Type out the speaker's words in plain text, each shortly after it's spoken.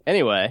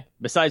Anyway,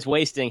 besides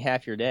wasting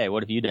half your day,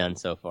 what have you done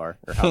so far,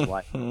 or how's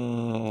life?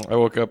 I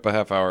woke up a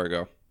half hour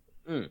ago.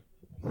 Mm.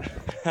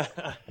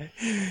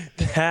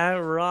 That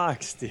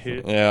rocks,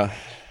 dude. Yeah.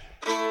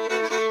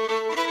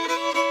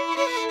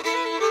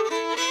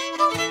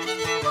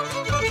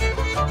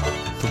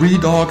 Three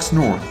Dogs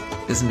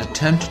North is an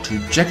attempt to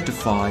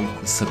objectify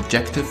the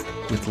subjective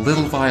with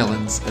little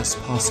violence as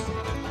possible.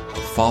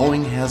 The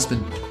following has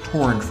been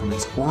torn from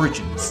its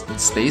origins in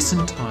space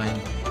and time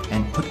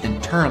and put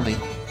entirely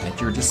at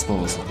your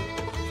disposal.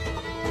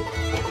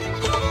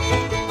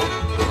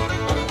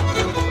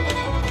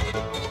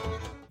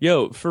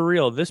 Yo, for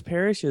real, this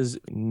parish is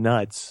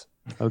nuts.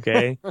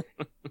 Okay,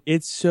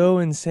 it's so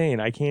insane.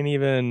 I can't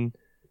even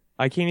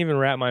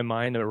wrap my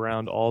mind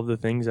around all of the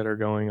things that are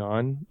going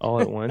on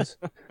all at once.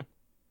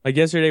 Like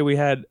yesterday,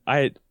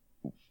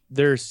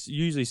 there's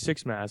usually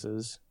 6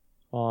 masses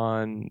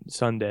on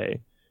Sunday,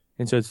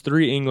 and so it's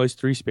 3 English,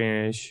 3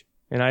 Spanish,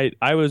 and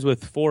I was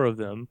with 4 of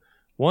them.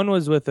 One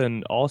was with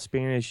an all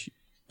Spanish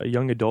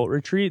young adult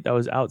retreat that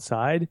was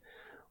outside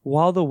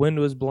while the wind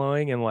was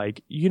blowing, and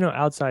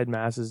outside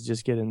masses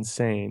just get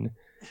insane.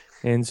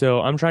 And so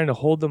I'm trying to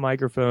hold the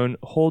microphone,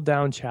 hold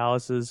down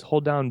chalices,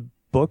 hold down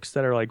books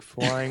that are like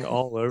flying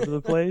all over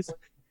the place.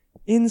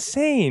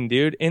 Insane,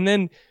 dude. And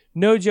then,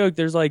 no joke,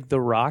 there's like the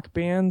rock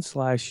band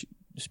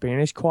 /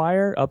 Spanish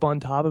choir up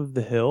on top of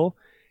the hill.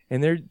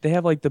 And they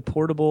have like the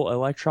portable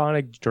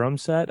electronic drum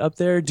set up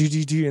there, and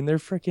they're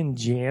freaking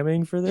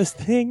jamming for this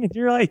thing. And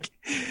you're like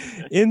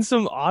in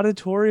some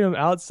auditorium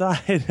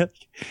outside.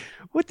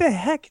 What the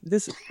heck?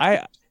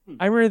 I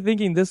remember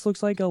thinking this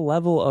looks like a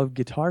level of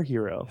Guitar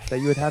Hero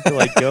that you would have to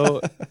like go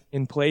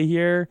and play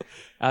here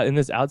in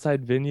this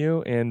outside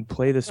venue and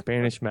play the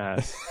Spanish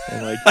Mass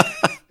and like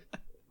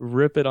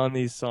rip it on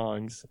these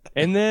songs.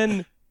 And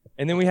then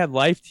we had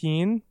Life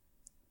Teen.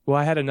 Well,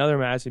 I had another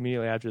Mass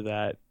immediately after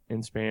that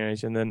in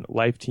Spanish, and then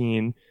Life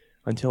Teen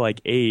until like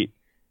 8.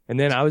 And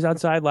then I was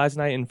outside last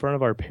night in front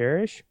of our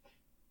parish.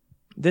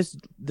 This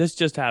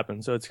just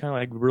happened, so it's kind of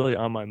like really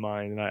on my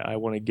mind, and I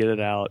want to get it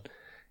out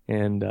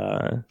and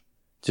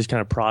just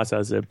kind of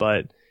process it.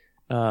 But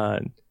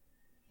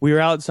we were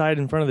outside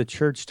in front of the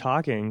church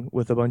talking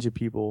with a bunch of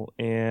people,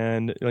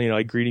 and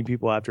like greeting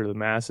people after the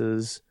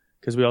masses,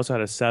 because we also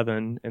had a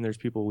 7 and there's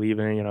people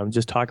leaving, and I'm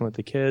just talking with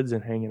the kids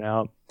and hanging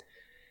out.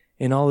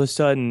 And all of a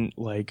sudden,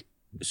 like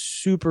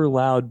super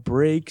loud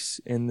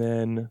brakes and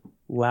then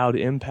loud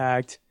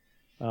impact.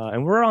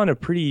 And we're on a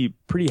pretty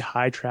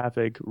high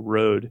traffic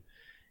road.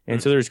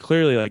 And so there's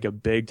clearly like a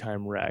big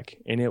time wreck,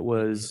 and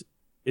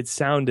it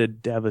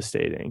sounded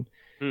devastating.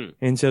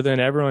 And so then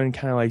everyone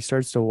kind of like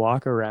starts to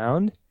walk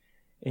around,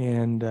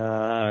 and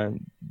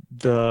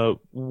the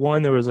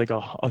one, there was like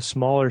a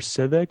smaller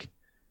Civic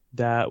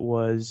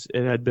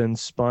it had been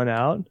spun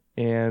out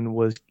and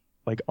was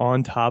like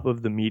on top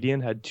of the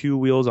median, had 2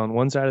 wheels on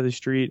one side of the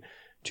street,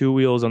 2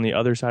 wheels on the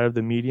other side of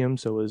the median,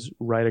 so it was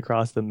right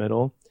across the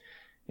middle.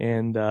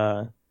 And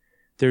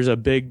there's a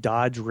big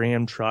Dodge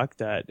Ram truck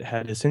that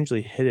had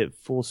essentially hit it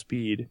full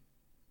speed.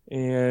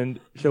 And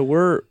so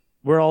we're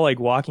all like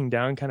walking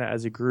down kind of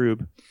as a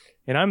group,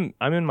 and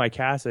I'm in my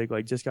cassock,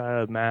 like just got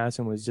out of Mass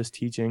and was just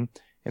teaching,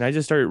 and I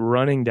just started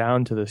running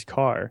down to this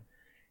car.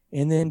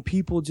 And then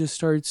people just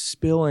start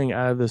spilling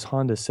out of this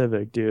Honda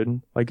Civic,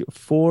 dude. Like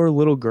 4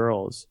 little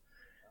girls.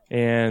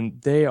 And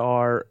they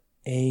are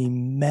a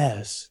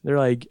mess. They're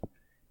like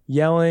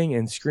yelling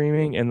and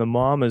screaming, and the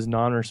mom is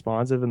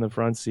non-responsive in the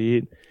front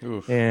seat.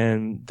 Oof.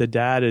 And the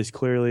dad is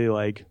clearly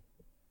like,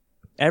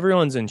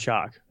 everyone's in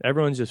shock.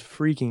 Everyone's just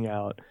freaking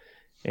out.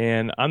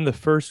 And I'm the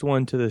first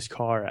one to this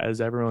car as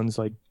everyone's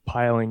like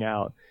piling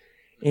out.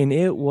 And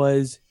it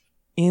was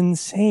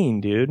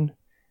insane, dude.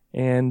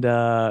 And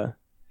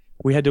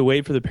we had to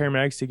wait for the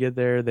paramedics to get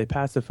there. They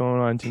passed the phone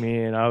on to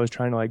me, and I was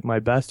trying to like my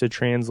best to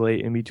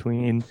translate in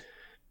between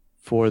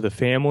for the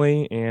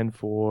family and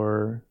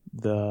for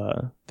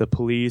the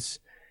police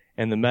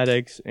and the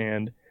medics.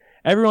 And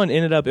everyone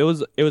ended up, it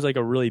was like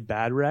a really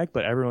bad wreck,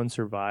 but everyone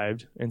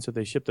survived. And so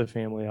they shipped the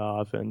family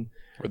off. And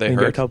Were they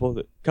hurt? A couple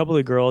of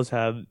the girls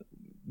had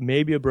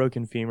maybe a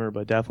broken femur,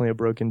 but definitely a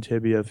broken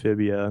tibia,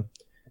 fibia.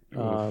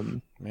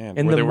 Man,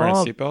 and were they wearing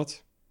mom,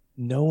 seatbelts?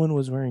 No one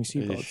was wearing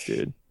seatbelts,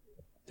 dude.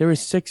 There were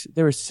 6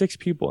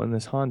 people in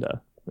this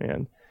Honda,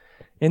 man.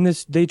 And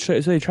they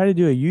tried to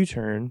do a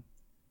U-turn,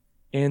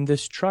 and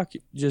this truck,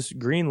 just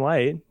green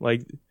light,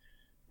 like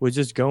was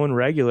just going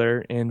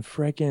regular and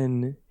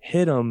frickin'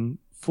 hit them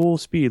full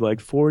speed, like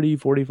 40,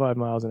 45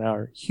 miles an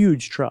hour.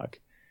 Huge truck.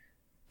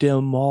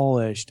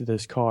 Demolished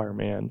this car,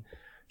 man.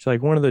 So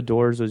like one of the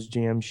doors was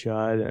jammed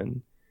shut,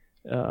 and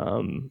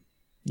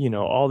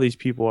all these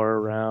people are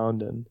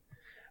around, and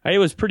it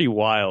was pretty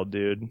wild,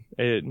 dude.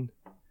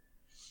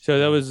 So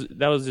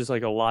that was just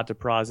like a lot to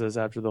process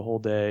after the whole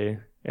day.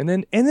 And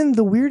then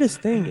the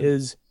weirdest thing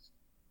is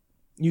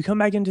you come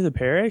back into the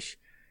parish,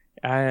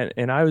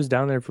 and I was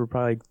down there for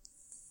probably like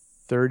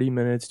 30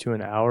 minutes to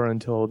an hour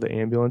until the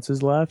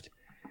ambulances left.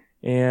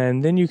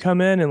 And then you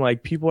come in, and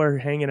like people are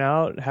hanging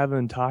out,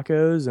 having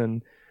tacos,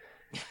 and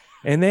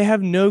and they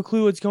have no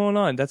clue what's going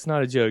on. That's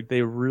not a joke.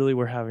 They really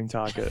were having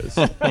tacos,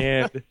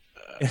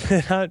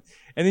 and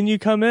then you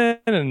come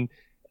in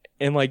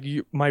and like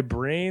my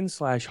brain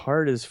 /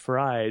 heart is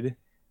fried,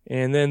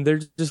 and then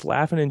they're just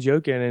laughing and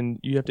joking, and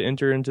you have to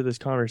enter into this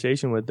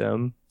conversation with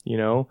them,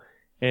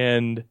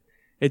 and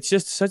it's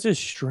just such a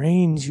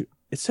strange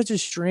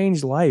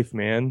life,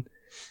 man.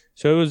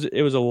 So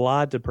it was a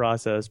lot to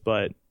process,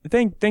 but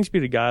thanks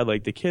be to God,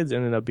 like the kids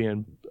ended up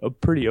being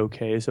pretty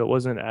okay, so it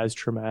wasn't as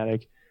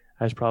traumatic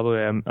as probably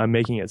I'm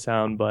making it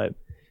sound, but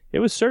it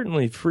was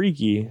certainly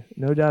freaky,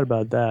 no doubt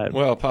about that.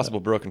 Well,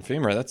 possible broken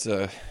femur, that's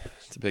a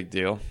big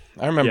deal.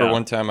 I remember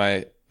one time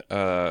I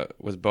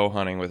was bow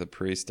hunting with a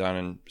priest down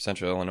in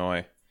central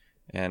Illinois,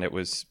 and it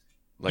was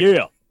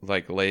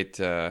like late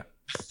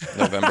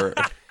November,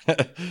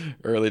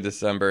 early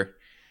December,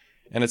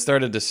 and it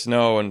started to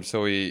snow, and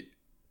so we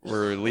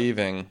were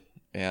leaving,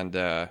 and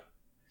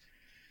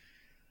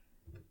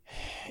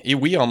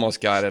we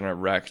almost got in a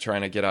wreck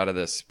trying to get out of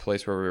this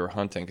place where we were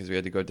hunting because we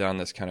had to go down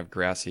this kind of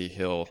grassy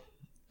hill,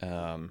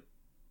 and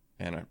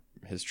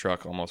his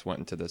truck almost went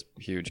into this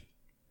huge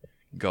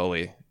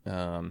gully.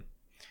 But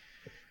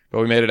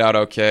we made it out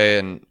okay,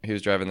 and he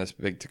was driving this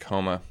big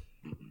Tacoma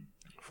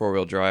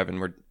 4-wheel drive, and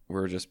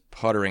we're just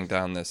puttering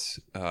down this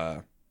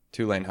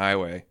 2-lane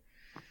highway.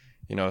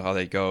 You know how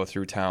they go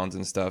through towns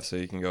and stuff, so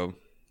you can go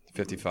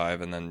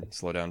 55 and then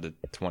slow down to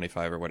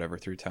 25 or whatever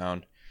through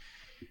town.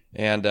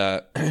 And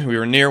we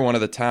were near one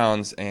of the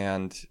towns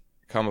and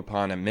come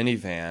upon a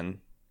minivan,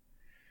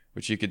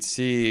 which you could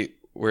see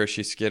where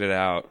she skidded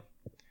out,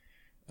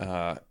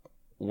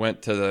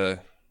 went to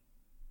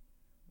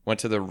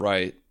the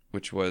right,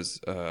 which was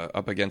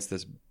up against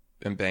this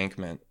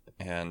embankment.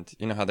 And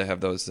you know how they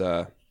have those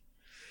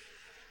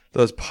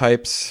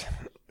pipes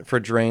for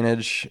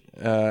drainage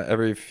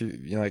every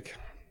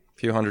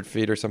few hundred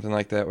feet or something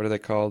like that. What are they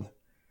called?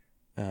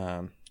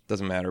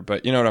 Doesn't matter,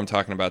 but you know what I'm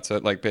talking about. So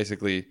it like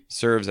basically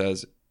serves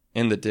as,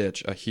 in the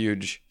ditch, a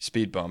huge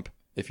speed bump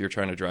if you're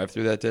trying to drive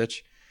through that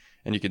ditch.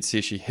 And you could see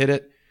she hit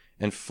it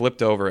and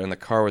flipped over, and the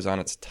car was on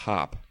its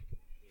top,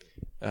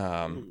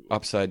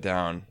 upside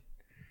down.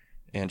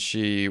 And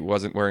she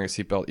wasn't wearing a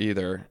seatbelt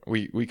either.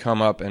 We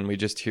come up and we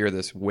just hear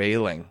this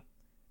wailing,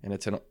 and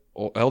it's an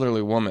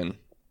elderly woman.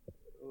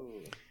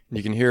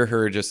 You can hear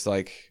her just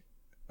like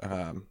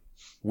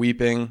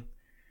weeping,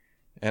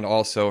 and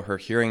also her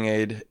hearing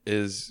aid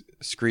is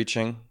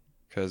screeching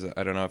because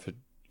I don't know if it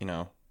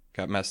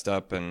got messed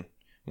up, and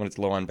when it's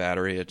low on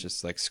battery it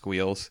just like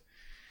squeals.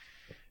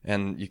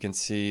 And you can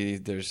see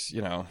there's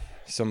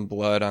some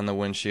blood on the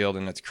windshield,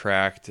 and it's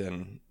cracked,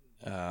 and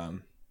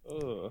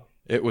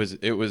it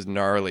was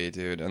gnarly,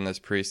 dude. And this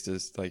priest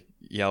is like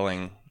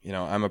yelling,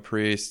 I'm a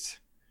priest,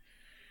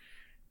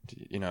 do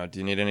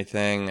you need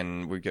anything?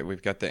 And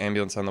we've got the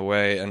ambulance on the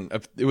way. And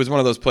it was one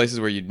of those places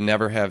where you'd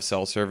never have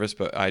cell service,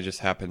 but I just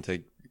happened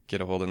to get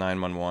a hold of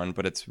 911,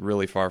 but it's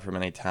really far from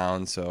any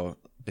town, so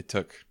it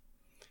took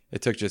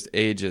just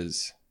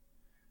ages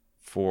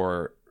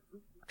for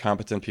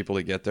competent people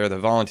to get there. The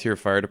volunteer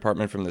fire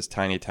department from this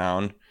tiny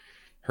town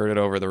heard it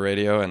over the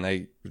radio, and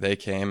they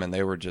came, and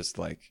they were just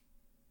like,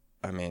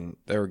 I mean,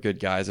 they were good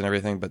guys and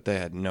everything, but they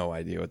had no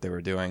idea what they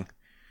were doing.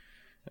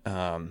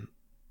 And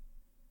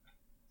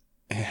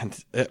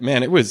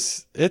man,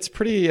 it's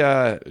pretty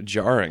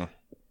jarring.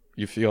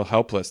 You feel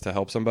helpless to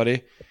help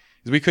somebody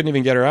because we couldn't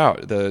even get her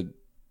out. The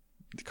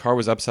car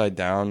was upside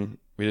down.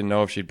 We didn't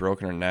know if she'd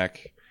broken her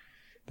neck.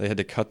 They had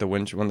to cut the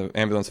windshield. When the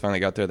ambulance finally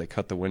got there, they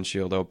cut the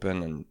windshield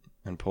open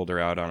and pulled her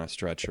out on a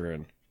stretcher.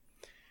 And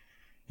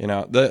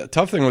the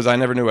tough thing was I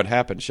never knew what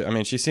happened.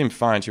 She seemed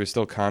fine. She was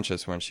still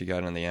conscious when she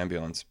got in the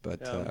ambulance.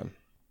 But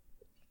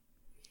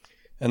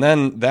and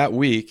then that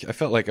week, I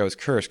felt like I was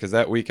cursed because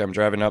that week I'm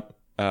driving up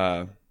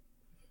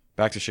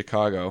back to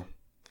Chicago,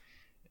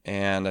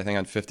 and I think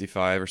on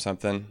 55 or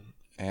something,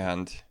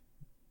 and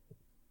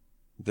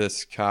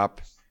this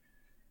cop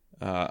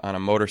on a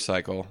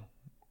motorcycle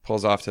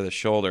pulls off to the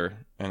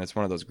shoulder, and it's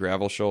one of those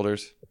gravel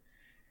shoulders,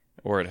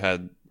 or it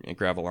had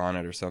gravel on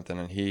it or something,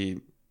 and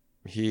he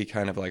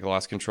kind of like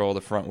lost control of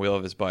the front wheel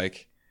of his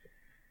bike,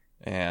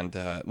 and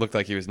it looked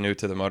like he was new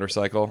to the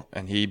motorcycle,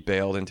 and he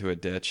bailed into a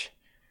ditch.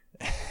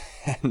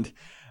 And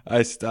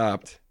I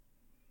stopped,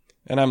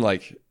 and I'm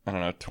like, I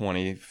don't know,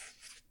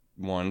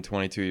 21,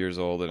 22 years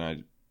old, and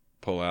I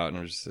pull out, and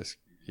there's this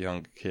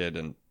young kid,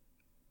 and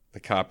the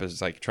cop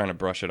is like trying to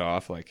brush it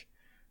off like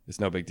it's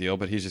no big deal,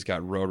 but he's just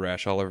got road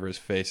rash all over his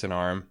face and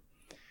arm.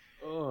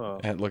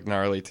 And it looked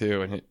gnarly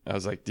too. And I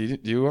was like, do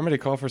you want me to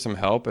call for some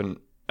help? And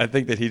I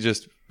think that he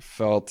just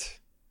felt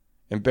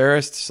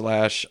embarrassed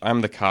 /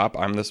 I'm the cop,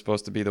 I'm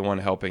supposed to be the one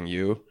helping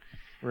you.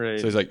 Right.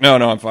 So he's like, no,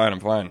 I'm fine.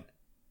 I'm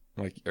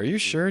like, are you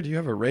sure? Do you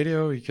have a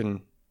radio? You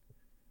can.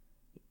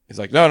 He's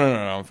like, no,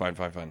 I'm fine.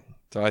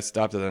 So I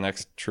stopped at the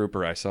next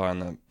trooper I saw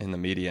in the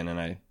median, and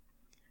I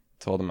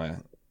told him I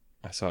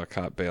saw a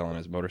cop bail on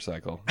his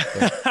motorcycle.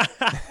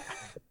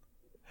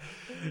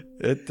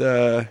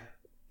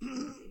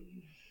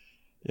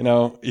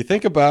 You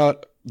think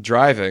about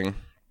driving,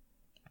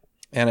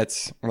 and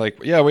it's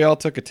like, yeah, we all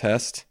took a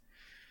test,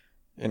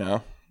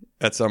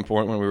 at some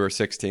point when we were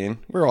 16.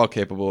 We're all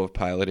capable of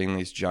piloting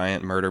these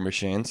giant murder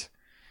machines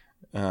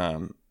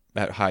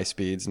at high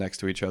speeds next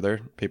to each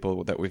other,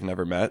 people that we've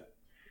never met.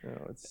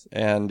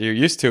 And you're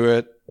used to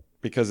it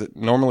because it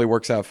normally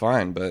works out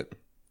fine, but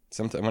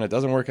sometimes when it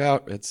doesn't work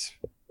out, it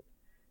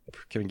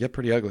can get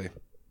pretty ugly.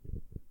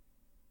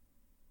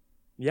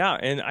 Yeah,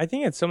 and I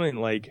think it's something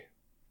like,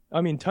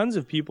 I mean, tons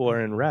of people are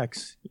in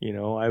wrecks, you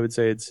know. I would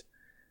say it's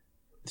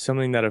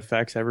something that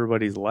affects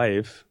everybody's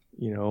life.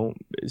 You know,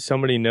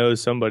 somebody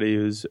knows somebody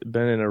who's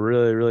been in a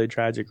really, really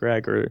tragic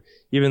wreck, or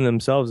even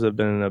themselves have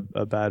been in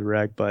a bad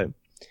wreck. But,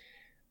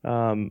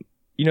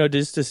 you know,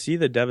 just to see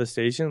the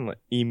devastation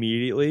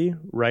immediately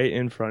right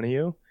in front of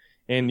you,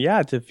 and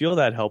yeah, to feel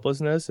that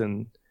helplessness,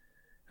 and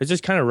it's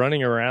just kind of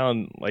running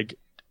around like,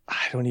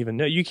 I don't even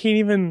know. You can't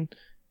even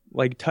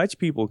like touch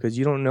people because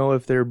you don't know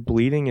if they're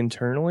bleeding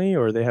internally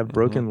or they have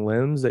broken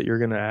limbs that you're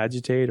going to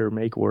agitate or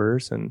make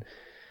worse. And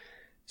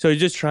so you're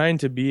just trying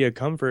to be a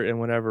comfort in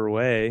whatever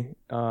way.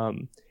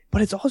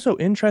 But it's also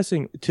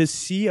interesting to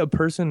see a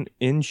person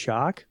in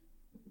shock,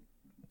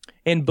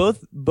 and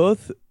both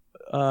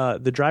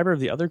the driver of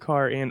the other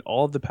car and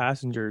all of the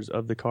passengers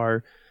of the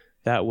car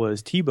that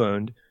was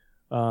T-boned,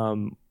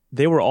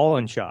 they were all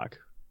in shock.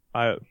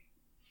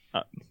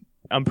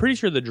 I'm pretty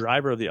sure the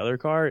driver of the other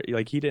car,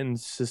 like, he didn't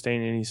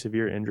sustain any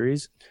severe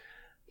injuries,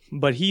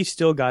 but he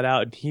still got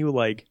out. And he,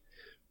 like,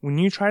 when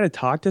you try to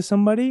talk to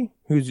somebody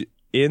who's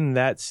in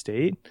that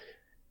state,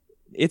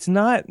 it's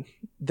not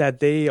that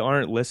they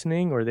aren't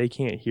listening or they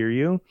can't hear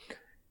you.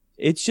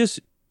 It's just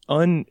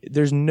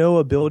there's no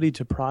ability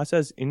to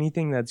process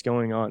anything that's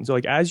going on. So,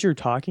 like, as you're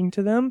talking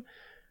to them,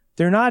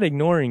 they're not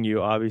ignoring you,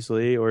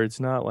 obviously, or it's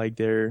not like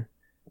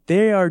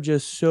they are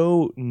just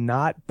so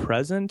not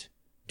present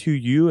to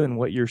you and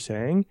what you're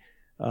saying.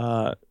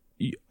 I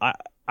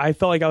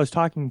felt like I was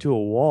talking to a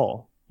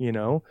wall, you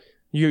know.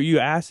 You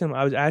asked them,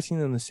 I was asking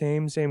them the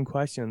same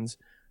questions,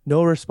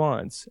 no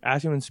response.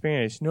 Asking them in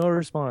Spanish, no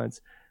response.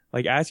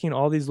 Like, asking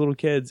all these little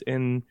kids,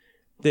 and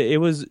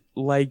it was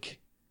like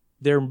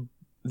their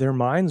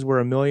minds were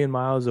a million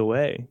miles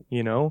away,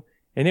 you know.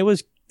 And it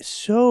was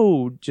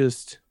so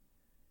just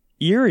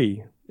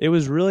eerie. It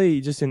was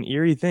really just an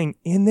eerie thing.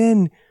 And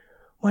then,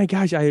 my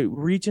gosh, I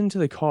reach into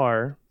the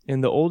car,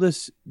 and the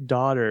oldest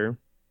daughter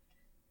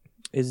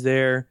is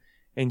there,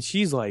 and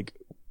she's like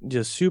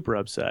just super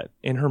upset.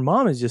 And her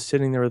mom is just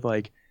sitting there with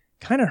like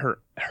kind of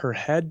her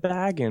head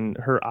back, and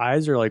her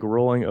eyes are like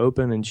rolling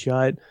open and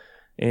shut.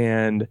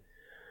 And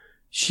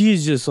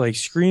she's just like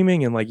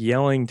screaming and like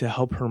yelling to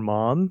help her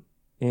mom.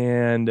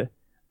 And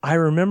I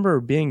remember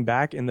being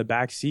back in the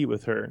back seat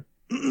with her.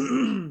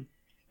 And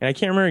I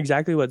can't remember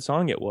exactly what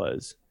song it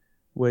was,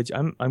 which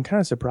I'm kind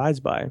of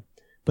surprised by.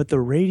 But the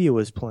radio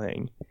was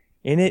playing,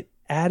 and it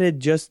added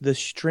just the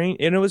strange,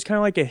 and it was kind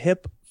of like a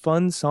hip,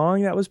 fun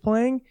song that was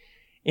playing,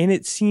 and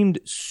it seemed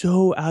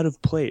so out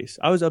of place.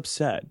 I was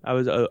upset. I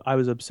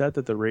was upset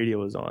that the radio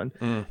was on.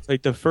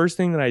 Like, the first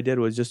thing that I did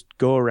was just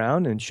go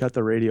around and shut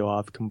the radio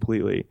off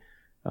completely.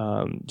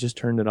 Just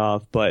turned it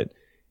off. But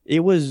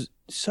it was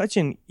such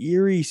an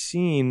eerie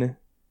scene.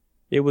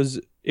 It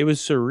was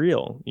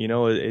surreal. You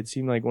know, it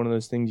seemed like one of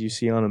those things you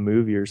see on a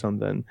movie or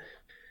something.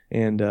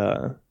 And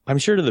I'm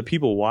sure to the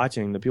people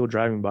watching, the people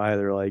driving by,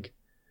 they're like,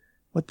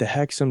 what the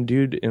heck? Some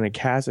dude in a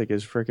cassock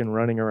is freaking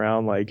running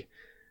around, like,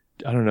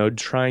 I don't know,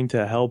 trying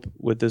to help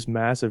with this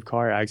massive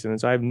car accident.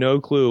 So I have no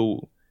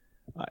clue.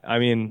 I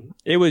mean,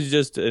 it was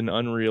just an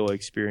unreal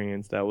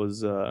experience. That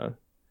was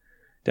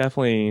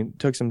definitely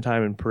took some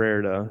time in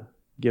prayer to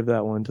give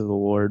that one to the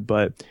Lord.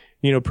 But,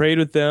 you know, prayed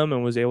with them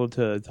and was able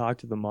to talk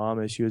to the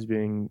mom as she was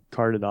being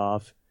carted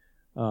off,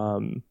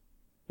 and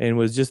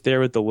was just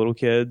there with the little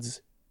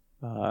kids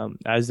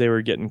as they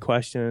were getting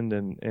questioned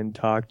and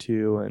talked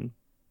to. And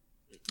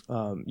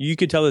you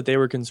could tell that they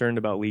were concerned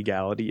about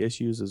legality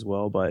issues as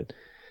well, but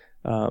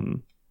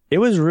it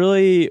was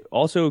really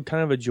also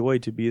kind of a joy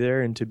to be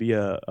there and to be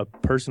a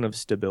person of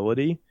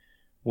stability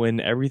when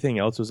everything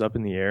else was up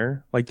in the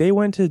air. Like, they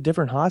went to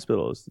different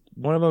hospitals.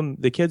 One of them,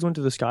 the kids went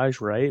to the Scottish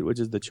Rite, which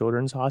is the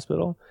children's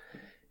hospital,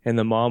 and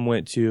the mom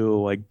went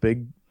to like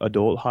big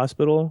adult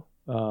hospital,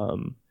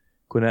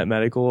 Gwinnett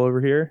Medical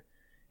over here.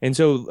 And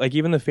so, like,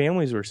 even the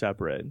families were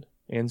separate.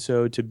 And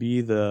so to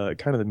be the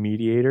kind of the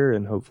mediator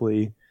and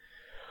hopefully,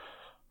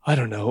 I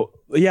don't know,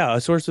 yeah, a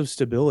source of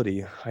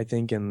stability, I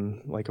think,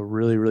 in like a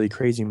really, really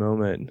crazy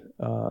moment.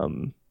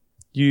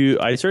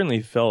 I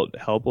certainly felt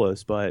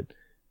helpless, but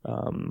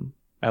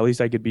at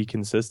least I could be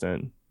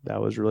consistent. That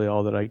was really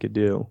all that I could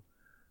do.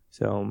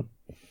 So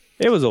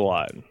it was a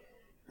lot.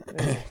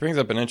 Brings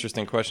up an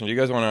interesting question. Do you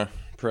guys want to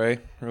pray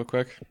real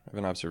quick? I have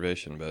an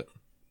observation, but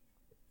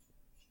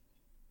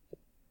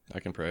I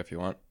can pray if you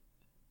want.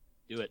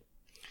 Do it.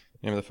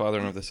 In the name of the Father,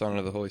 and of the Son, and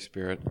of the Holy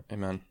Spirit.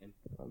 Amen.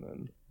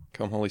 Amen.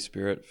 Come, Holy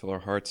Spirit, fill our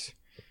hearts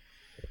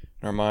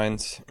and our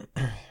minds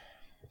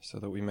so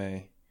that we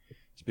may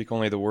speak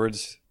only the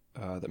words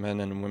that men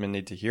and women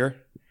need to hear.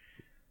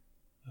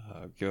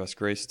 Give us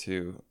grace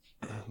to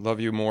love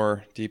you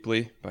more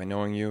deeply by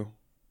knowing you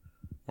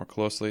more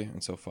closely,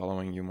 and so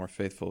following you more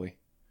faithfully.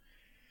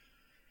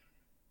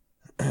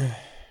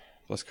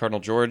 Bless Cardinal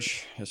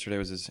George. Yesterday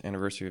was his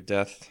anniversary of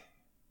death.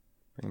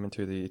 Bring him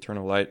into the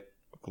eternal light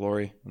of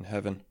glory in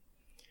heaven.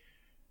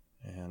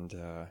 And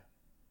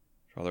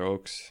Father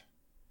Oakes,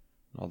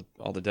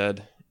 all the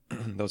dead,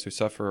 those who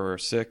suffer or are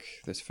sick,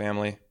 this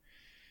family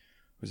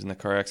who was in the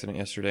car accident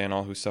yesterday, and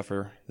all who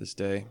suffer this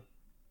day.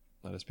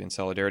 Let us be in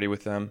solidarity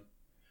with them.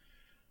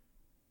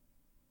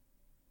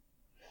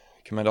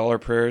 Commend all our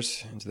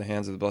prayers into the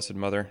hands of the Blessed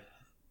Mother.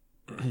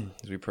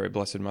 As we pray,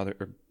 Blessed Mother,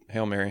 or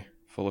Hail Mary,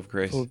 full of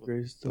grace,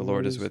 the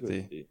Lord is with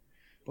thee.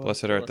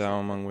 Blessed art thou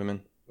among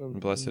women,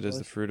 and blessed is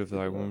the fruit of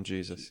thy womb,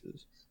 Jesus.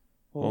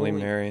 Holy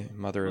Mary,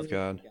 Mother of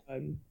God,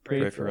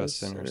 pray for us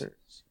sinners,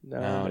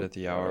 now and at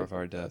the hour of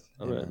our death.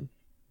 Amen. In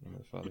the name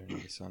of the Father, and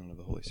of the Son, and of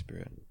the Holy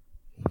Spirit.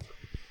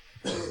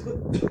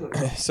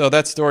 So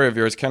that story of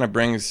yours kind of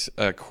brings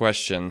a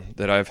question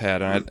that I've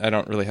had, and I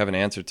don't really have an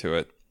answer to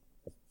it.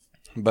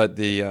 But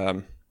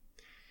the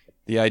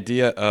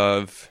idea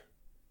of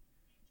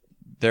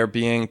there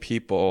being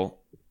people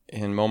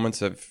in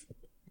moments of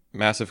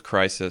massive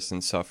crisis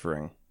and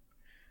suffering,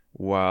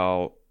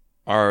 while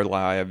our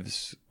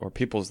lives, or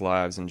people's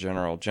lives in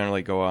general,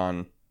 generally go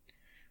on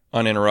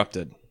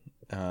uninterrupted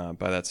by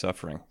that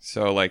suffering.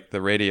 So like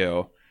the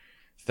radio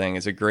thing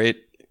is a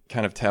great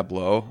kind of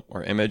tableau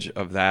or image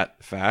of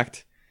that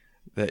fact,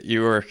 that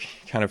you were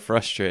kind of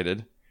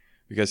frustrated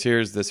because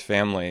here's this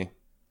family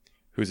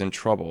who's in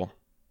trouble,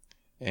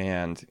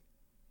 and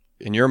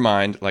in your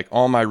mind, like,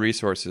 all my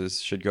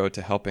resources should go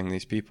to helping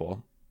these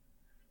people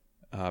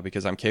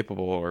because I'm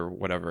capable or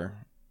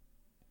whatever.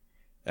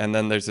 And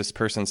then there's this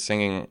person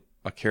singing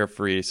a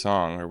carefree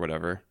song or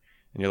whatever,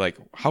 and you're like,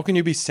 how can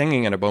you be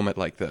singing in a moment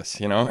like this,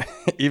 you know?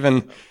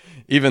 even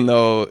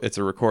though it's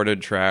a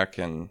recorded track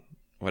and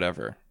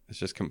whatever, it's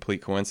just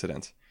complete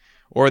coincidence.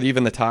 Or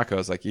even the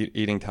tacos, like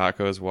eating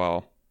tacos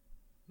while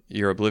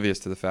you're oblivious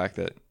to the fact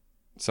that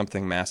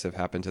something massive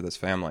happened to this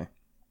family.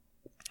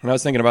 And I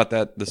was thinking about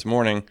that this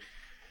morning.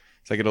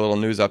 So I get a little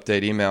news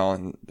update email,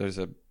 and there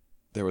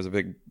was a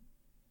big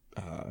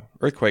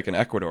earthquake in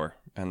Ecuador,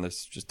 and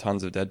there's just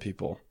tons of dead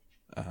people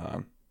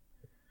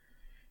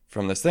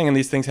from this thing. And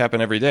these things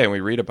happen every day, and we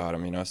read about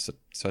them. You know,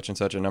 such and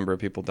such a number of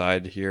people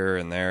died here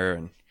and there.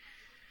 And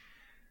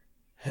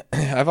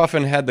I've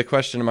often had the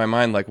question in my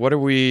mind, like, what are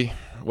we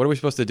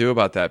supposed to do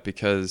about that?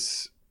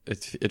 Because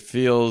it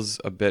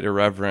feels a bit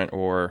irreverent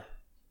or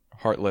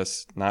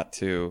heartless not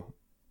to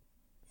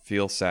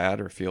feel sad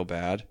or feel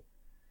bad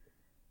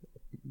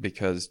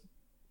because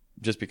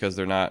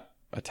they're not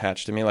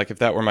attached to me. Like, if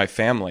that were my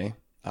family,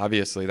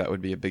 obviously that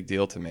would be a big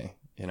deal to me,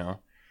 you know,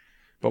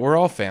 but we're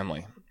all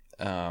family.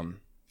 And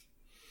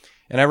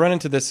I run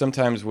into this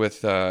sometimes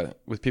with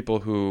people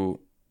who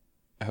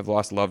have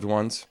lost loved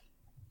ones,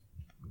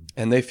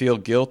 and they feel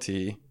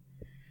guilty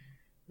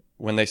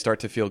when they start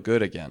to feel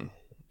good again,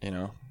 you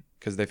know,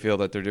 because they feel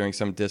that they're doing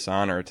some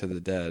dishonor to the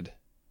dead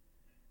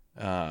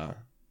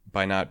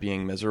by not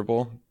being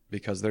miserable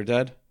because they're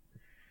dead.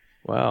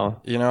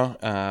 Wow. You know?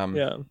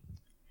 Yeah.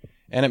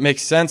 And it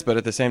makes sense, but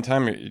at the same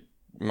time,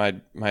 my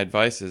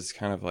advice is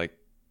kind of like,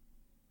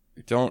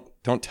 don't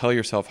tell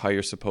yourself how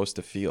you're supposed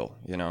to feel,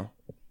 you know?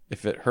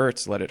 If it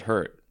hurts, let it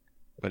hurt.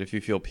 But if you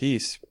feel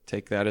peace,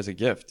 take that as a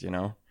gift, you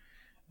know?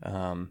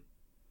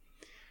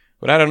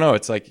 But I don't know.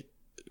 It's like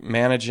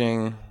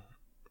managing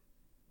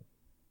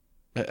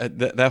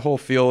that whole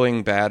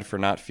feeling bad for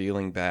not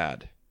feeling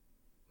bad.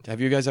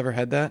 Have you guys ever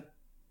had that?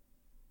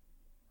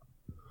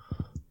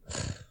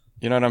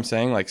 You know what I'm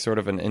saying? Like sort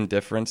of an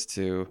indifference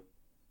to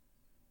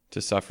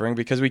suffering,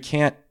 because we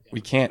can't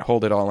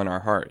hold it all in our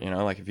heart. You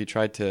know, like if you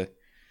tried to,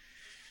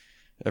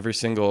 every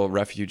single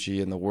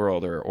refugee in the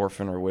world or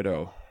orphan or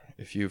widow,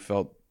 if you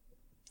felt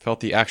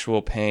the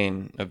actual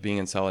pain of being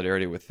in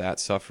solidarity with that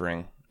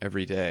suffering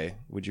every day,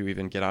 would you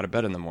even get out of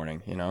bed in the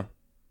morning, you know?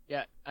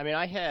 Yeah, I mean,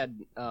 I had,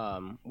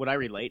 what I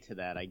relate to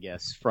that, I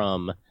guess,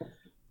 from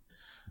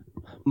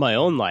my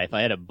own life.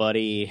 I had a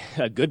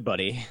good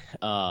buddy,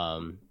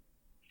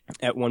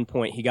 at one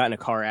point he got in a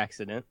car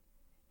accident,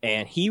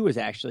 and he was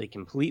actually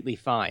completely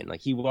fine.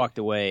 Like, he walked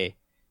away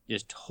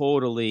just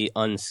totally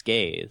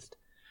unscathed.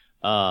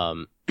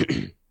 But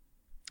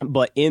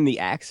in the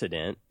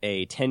accident,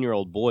 a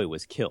 10-year-old boy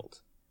was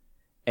killed.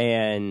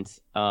 And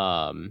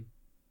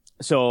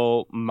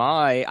so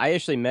I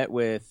actually met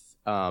with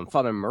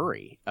Father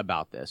Murray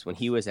about this when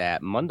he was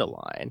at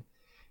Mundelein,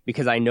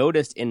 because I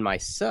noticed in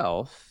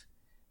myself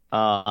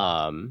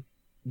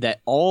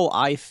that all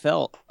I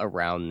felt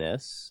around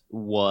this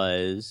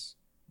was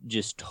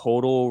just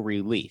total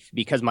relief,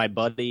 because my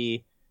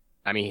buddy,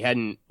 I mean, he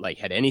hadn't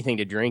had anything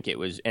to drink. It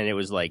was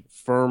like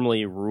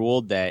firmly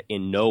ruled that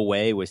in no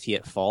way was he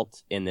at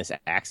fault in this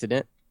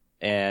accident.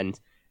 And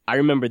I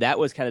remember that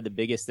was kind of the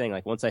biggest thing.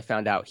 Like, once I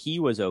found out he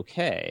was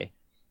okay,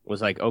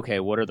 was like, okay,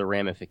 what are the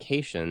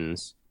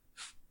ramifications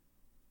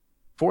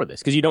for this?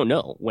 Because you don't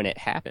know when it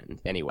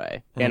happened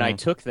anyway. Mm-hmm. And I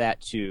took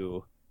that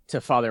to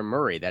Father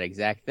Murray, that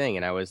exact thing.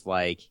 And I was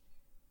like,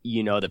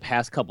 you know, the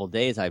past couple of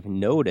days I've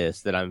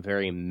noticed that I'm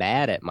very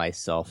mad at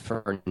myself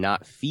for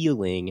not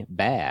feeling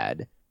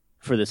bad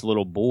for this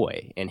little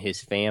boy and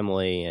his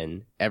family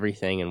and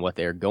everything and what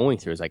they're going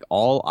through. It's like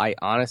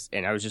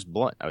and I was just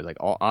blunt. I was like,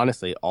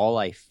 honestly, all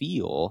I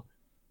feel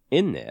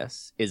in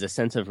this is a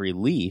sense of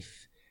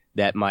relief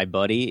that my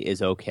buddy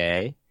is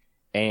okay.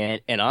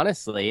 And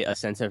honestly, a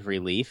sense of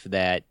relief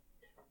that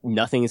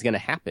nothing is going to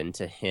happen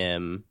to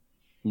him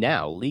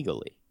now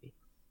legally.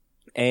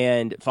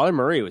 And Father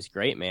Murray was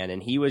great, man.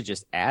 And he was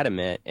just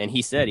adamant. And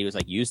he said, he was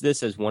like, use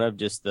this as one of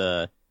just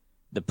the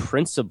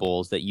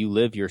principles that you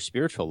live your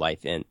spiritual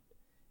life in,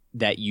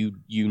 that you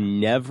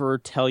never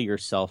tell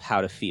yourself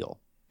how to feel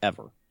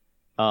ever.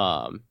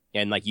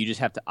 And like, you just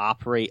have to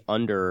operate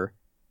under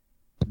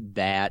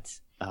that,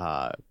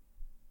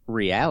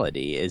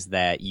 reality, is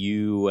that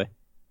you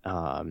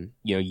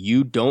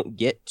don't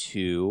get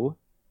to,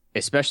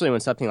 especially when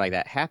something like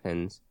that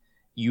happens,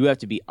 you have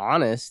to be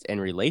honest and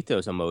relate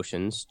those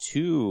emotions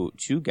to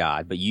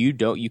God, but you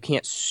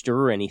can't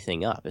stir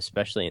anything up,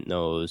 especially in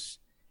those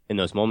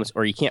moments,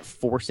 or you can't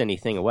force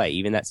anything away,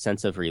 even that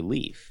sense of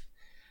relief.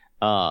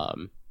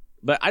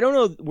 But I don't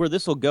know where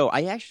this will go.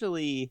 I had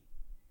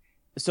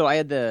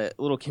the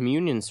little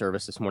communion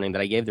service this morning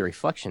that I gave the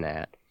reflection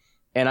at,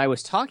 and I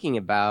was talking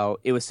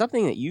about, it was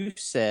something that you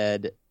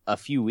said a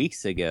few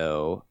weeks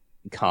ago,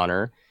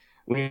 Connor,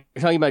 when you're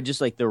talking about just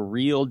like the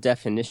real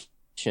definition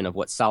of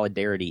what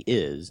solidarity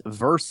is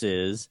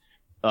versus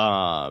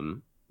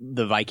the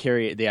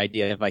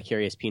idea of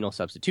vicarious penal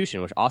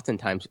substitution, which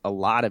oftentimes a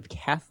lot of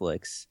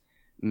Catholics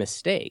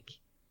mistake.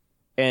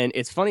 And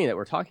it's funny that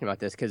we're talking about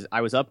this because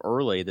I was up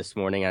early this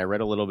morning and I read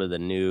a little bit of the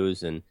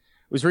news and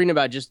was reading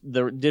about just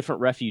the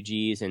different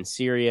refugees in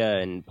Syria,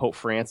 and Pope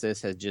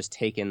Francis has just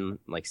taken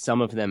like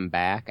some of them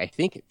back, I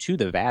think, to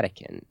the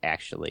Vatican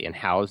actually, and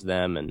housed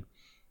them. And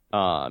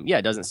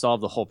it doesn't solve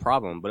the whole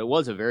problem, but it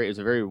was a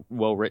very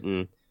well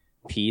written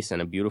piece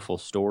and a beautiful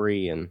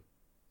story and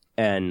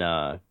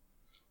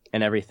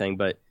everything.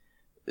 But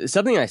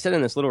something I said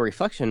in this little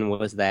reflection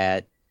was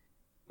that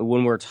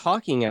when we're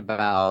talking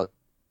about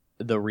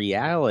the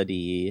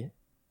reality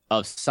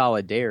of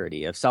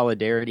solidarity,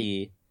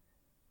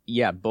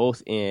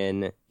 both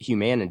in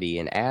humanity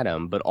and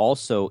Adam, but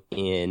also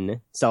in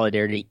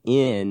solidarity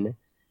in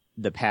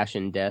the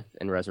passion, death,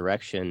 and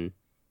resurrection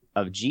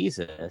of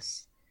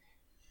Jesus,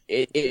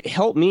 it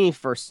helped me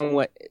for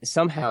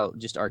somehow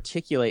just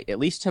articulate, at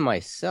least to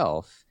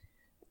myself,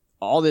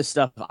 all this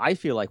stuff. I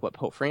feel like what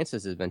Pope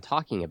Francis has been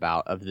talking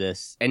about of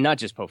this, and not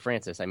just Pope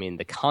Francis, I mean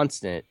the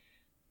constant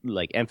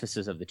like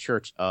emphasis of the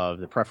church of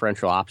the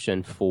preferential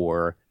option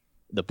for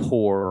the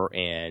poor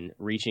and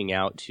reaching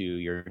out to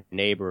your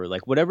neighbor,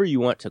 like whatever you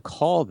want to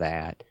call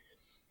that.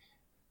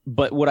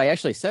 But what I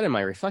actually said in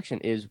my reflection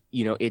is,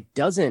 it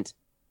doesn't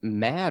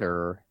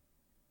matter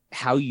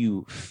how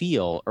you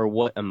feel or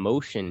what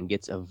emotion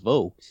gets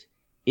evoked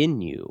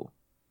in you.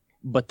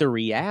 But the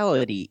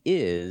reality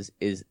is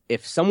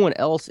if someone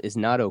else is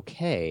not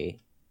okay,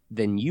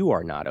 then you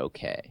are not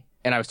okay.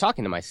 And I was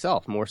talking to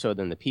myself more so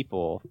than the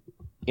people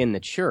in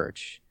the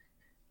church.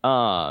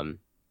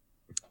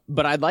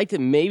 But I'd like to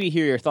maybe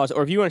hear your thoughts,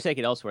 or if you want to take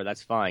it elsewhere,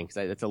 that's fine,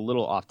 because it's a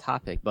little off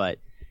topic. But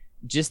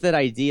just that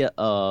idea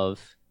of,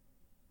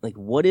 like,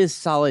 what is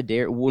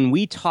solidarity? When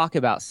we talk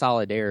about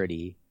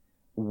solidarity,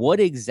 what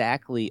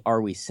exactly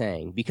are we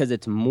saying? Because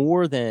it's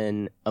more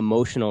than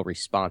emotional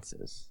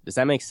responses. Does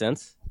that make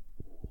sense?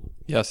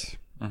 Yes.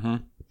 Mm-hmm.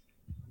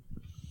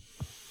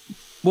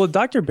 Well,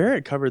 Dr.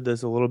 Barrett covered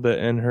this a little bit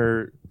in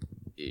her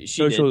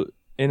social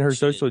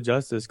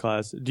justice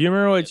class. Do you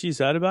remember what she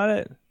said about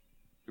it?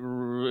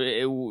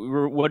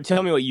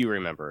 Tell me what you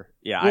remember.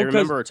 Yeah, well, I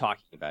remember her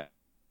talking about it.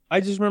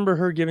 I just remember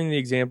her giving the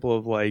example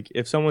of, like,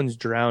 if someone's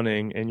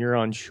drowning and you're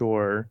on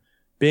shore,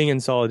 being in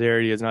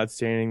solidarity is not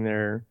standing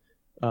there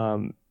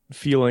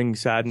feeling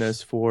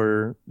sadness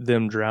for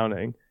them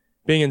drowning.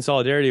 Being in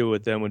solidarity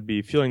with them would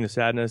be feeling the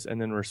sadness and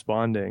then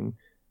responding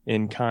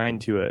in kind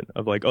to it,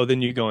 of like, oh,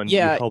 then you go and you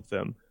help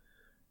them.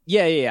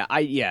 Yeah.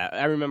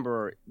 I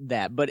remember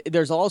that. But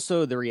there's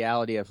also the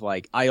reality of,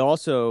 like, I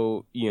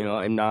also,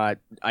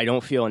 I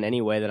don't feel in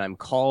any way that I'm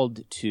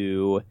called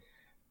to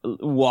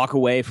walk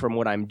away from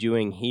what I'm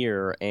doing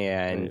here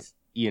and,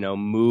 right,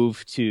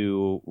 move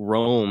to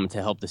Rome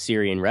to help the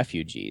Syrian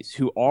refugees,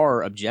 who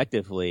are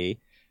objectively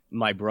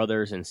my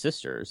brothers and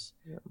sisters.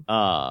 Yeah.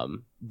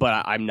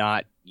 But I'm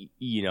not,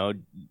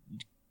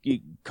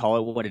 call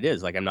it what it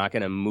is. Like, I'm not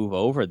going to move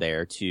over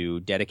there to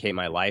dedicate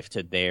my life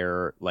to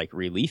their, like,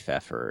 relief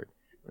effort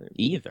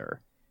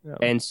either. Yeah.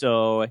 And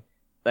so,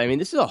 I mean,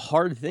 this is a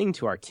hard thing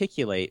to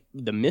articulate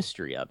the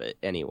mystery of it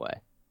anyway.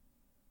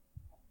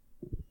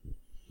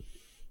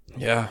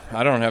 Yeah,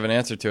 I don't have an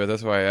answer to it.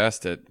 That's why I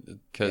asked it,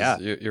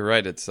 because you're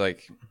right. It's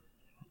like,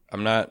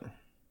 I'm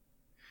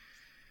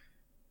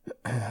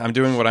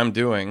doing what I'm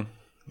doing,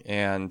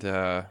 and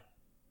a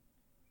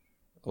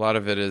lot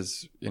of it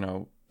is,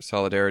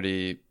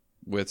 solidarity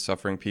with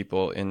suffering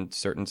people in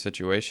certain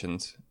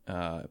situations.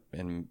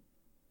 And,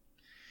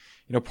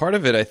 part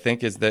of it, I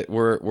think, is that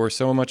we're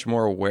so much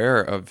more aware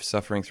of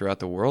suffering throughout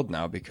the world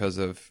now because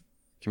of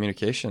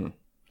communication.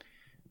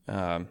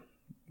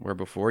 where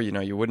before,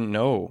 you wouldn't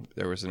know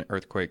there was an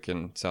earthquake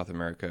in South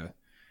America.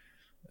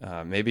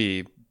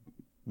 Maybe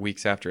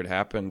weeks after it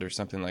happened or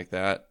something like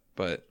that.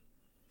 But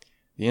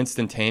the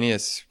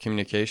instantaneous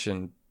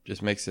communication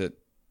just makes it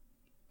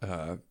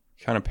kind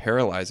of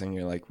paralyzing.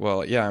 You're like,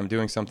 well, yeah, I'm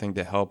doing something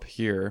to help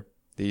here,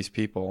 these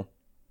people.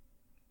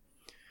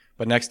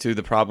 But next to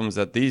the problems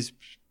that these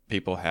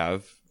people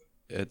have,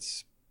 it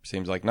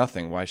seems like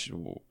nothing. Why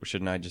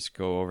shouldn't I just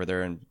go over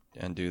there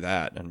and do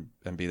that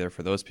and be there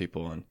for those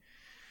people?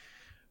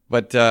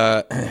 But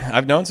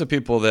I've known some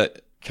people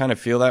that kind of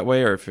feel that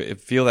way, or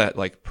feel that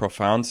like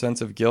profound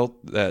sense of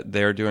guilt that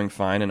they're doing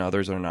fine and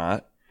others are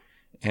not,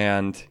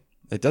 and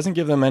it doesn't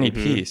give them any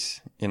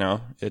peace.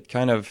 It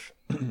kind of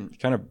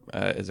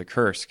is a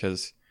curse,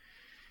 because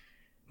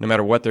no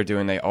matter what they're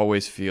doing, they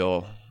always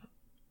feel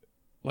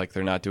like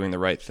they're not doing the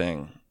right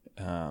thing.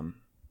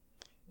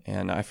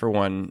 And I, for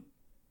one,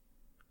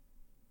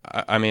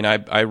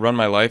 I run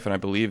my life and I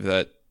believe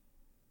that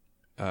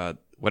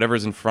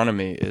whatever's in front of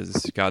me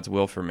is God's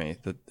will for me.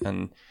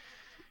 And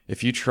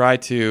if you try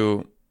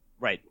to,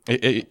 right,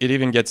 it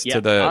even gets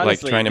to the honestly, like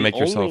trying to make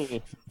yourself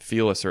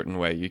feel a certain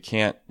way. You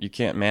can't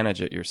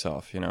manage it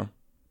yourself. What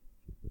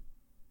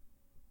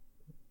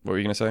were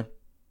you gonna say,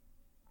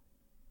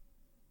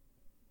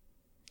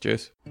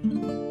 Juice?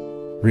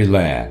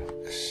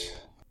 Relax.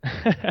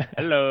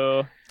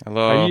 Hello.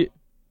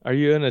 Are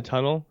you in a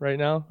tunnel right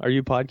now? Are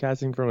you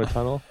podcasting from a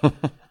tunnel?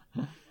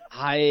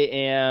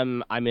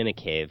 I'm in a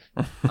cave.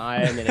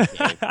 I am in a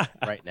cave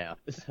right now.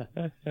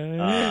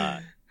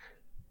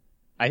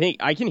 I think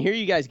I can hear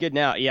you guys good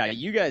now. Yeah,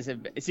 you guys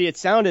it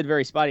sounded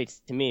very spotty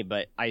to me,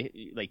 but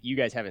you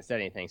guys haven't said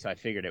anything, so I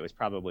figured it was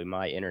probably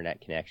my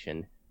internet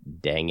connection.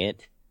 Dang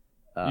it.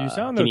 You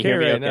sound okay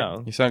right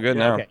now. You sound good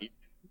now. Okay.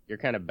 You're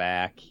kind of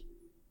back.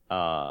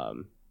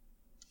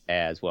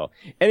 As well.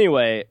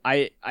 Anyway,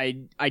 I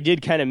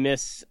did kind of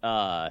miss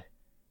the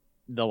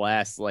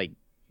last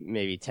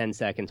maybe 10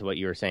 seconds of what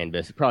you were saying,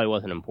 but it probably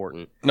wasn't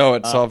important. No,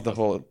 it solved the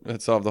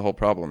whole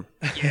problem.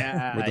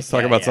 Yeah. Let's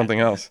talk about something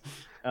else.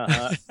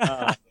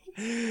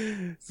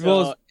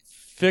 Well,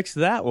 fix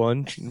that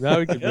one. Now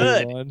we can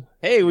move on.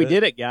 Hey, we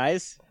did it,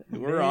 guys.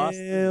 We're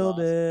awesome. Nailed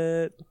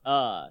it.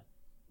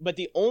 But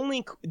the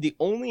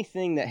only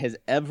thing that has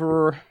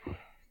ever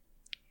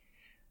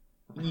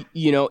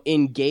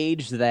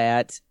engaged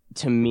that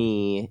to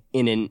me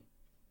in an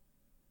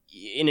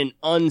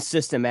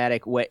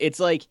unsystematic way, it's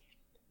like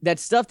that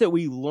stuff that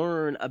we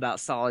learn about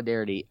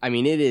solidarity. I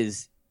mean, it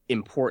is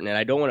important, and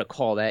I don't want to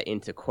call that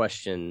into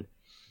question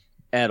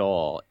at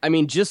all. I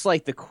mean, just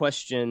like the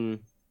question,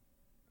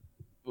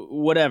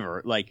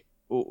 whatever,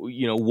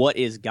 what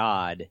is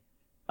God?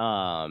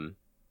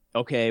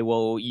 Okay,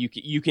 well,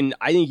 you can.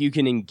 I think you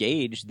can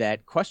engage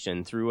that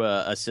question through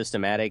a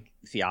systematic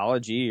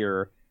theology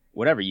or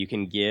whatever. You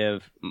can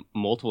give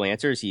multiple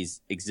answers.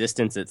 He's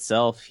existence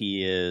itself.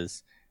 He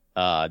is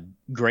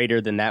greater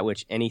than that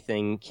which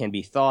anything can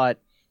be thought.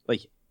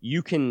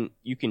 You can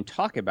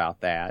talk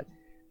about that,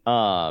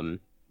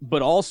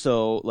 but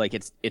also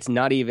it's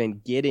not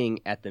even getting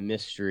at the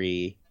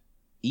mystery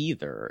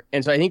either.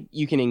 And so I think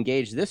you can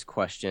engage this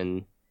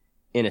question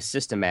in a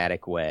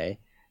systematic way.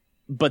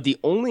 But the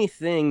only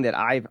thing that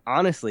I've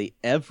honestly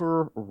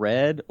ever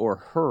read or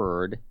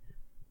heard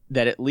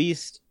that at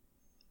least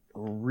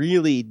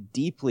really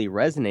deeply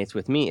resonates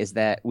with me is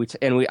that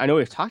I know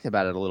we've talked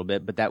about it a little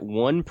bit, but that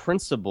one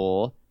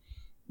principle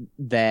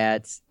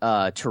that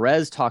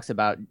Therese talks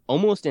about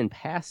almost in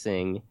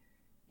passing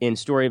in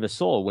Story of a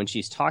Soul, when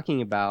she's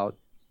talking about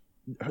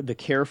the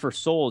care for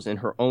souls in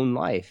her own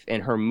life,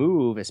 and her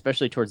move,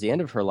 especially towards the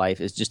end of her life,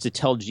 is just to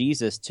tell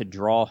Jesus to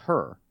draw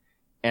her.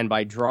 And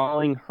by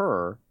drawing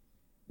her,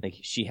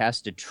 she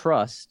has to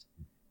trust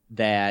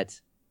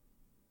that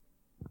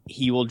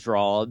he will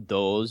draw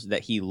those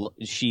that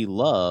she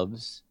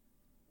loves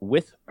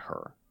with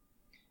her.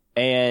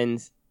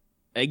 And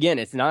again,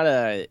 it's not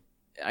I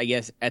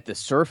guess at the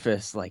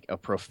surface, a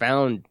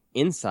profound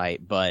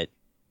insight, but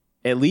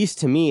at least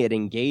to me, it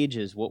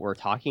engages what we're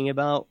talking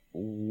about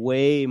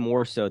way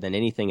more so than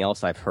anything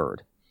else I've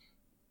heard.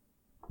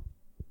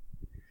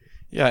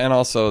 Yeah, and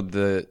also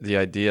the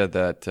idea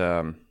that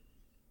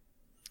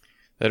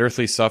that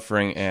earthly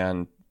suffering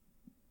and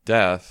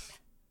death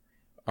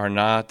are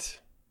not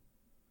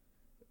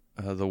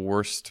the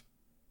worst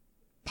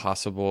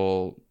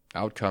possible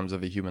outcomes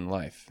of a human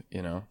life,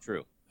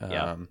 True.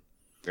 Yeah.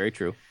 Very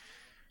true.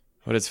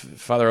 What is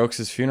Father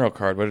Oaks' funeral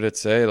card? What did it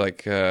say?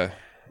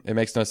 It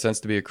makes no sense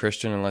to be a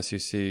Christian unless you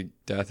see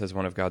death as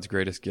one of God's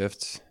greatest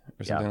gifts,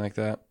 or something like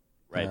that.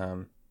 Right.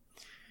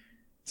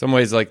 Some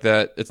ways like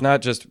that. It's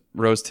not just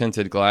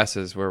rose-tinted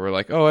glasses where we're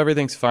like, oh,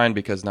 everything's fine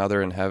because now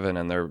they're in heaven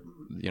and they're,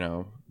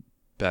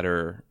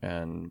 better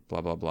and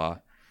blah, blah, blah.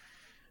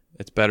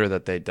 It's better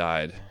that they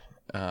died.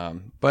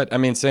 But,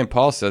 St.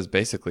 Paul says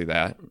basically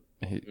that.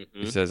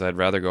 He says, I'd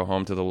rather go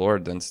home to the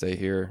Lord than stay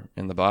here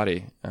in the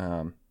body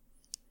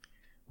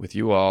with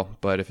you all.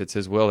 But if it's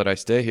his will that I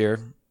stay here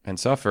and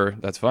suffer,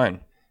 that's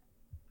fine.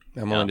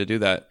 I'm willing to do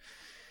that.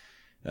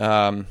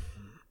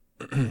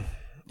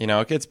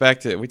 it gets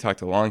back to, we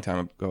talked a long time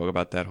ago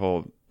about that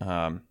whole,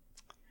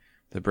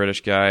 the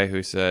British guy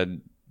who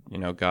said,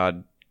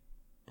 God,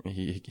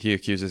 he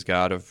accuses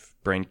God of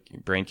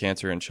brain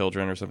cancer in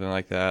children or something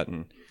like that.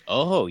 And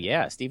oh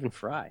yeah, Stephen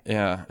Fry.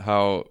 yeah,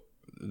 how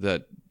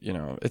that,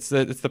 it's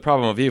the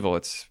problem of evil.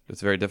 It's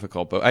very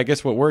difficult. But I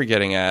guess what we're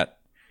getting at,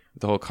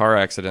 the whole car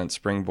accident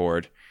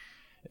springboard,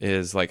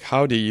 is like,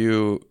 how do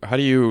you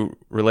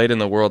relate in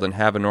the world and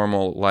have a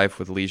normal life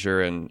with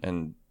leisure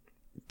and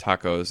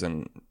tacos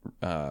and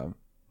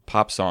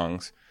pop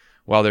songs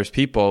while there's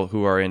people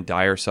who are in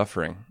dire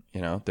suffering?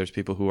 There's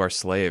people who are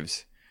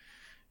slaves,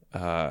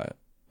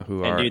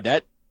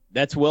 Dude,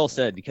 that's well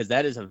said, because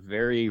that is a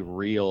very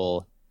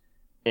real,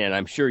 and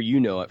I'm sure you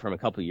know it from a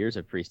couple of years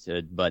of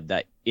priesthood, but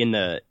that in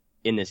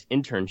this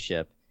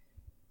internship,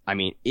 I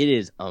mean, it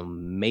is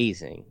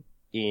amazing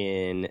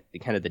in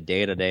kind of the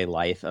day-to-day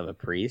life of a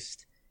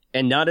priest,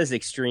 and not as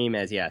extreme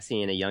as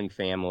seeing a young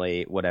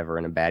family, whatever,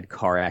 in a bad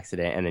car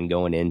accident and then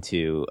going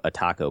into a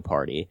taco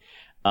party,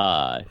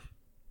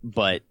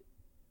 but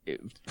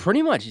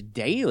pretty much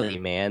daily,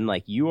 man.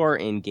 Like, you are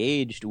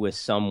engaged with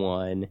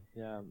someone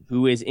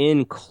who is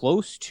in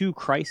close to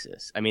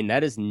crisis. I mean,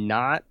 that is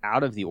not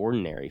out of the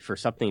ordinary for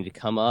something to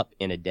come up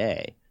in a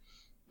day.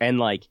 And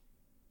like,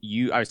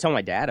 I was telling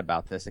my dad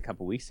about this a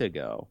couple weeks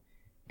ago,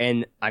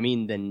 and I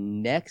mean, the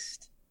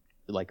next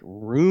like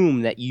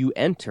room that you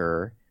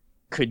enter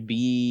could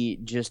be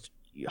just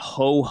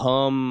ho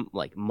hum,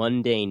 like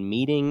mundane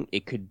meeting.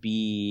 It could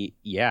be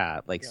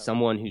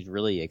someone who's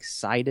really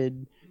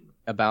excited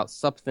about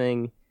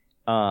something.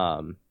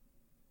 I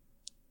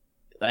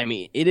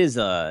mean, it is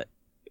at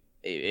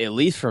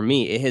least for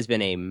me, it has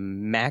been a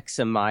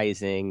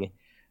maximizing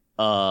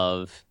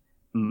of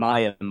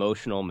my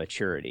emotional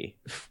maturity,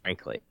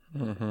 frankly.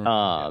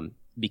 Mm-hmm.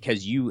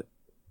 Because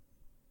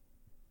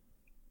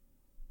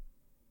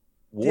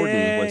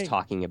Warden was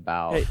talking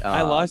about. Hey,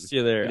 I lost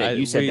you there.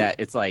 You said that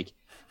it's like,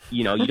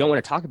 you don't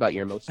want to talk about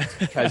your emotions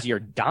because you're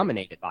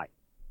dominated by it.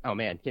 Oh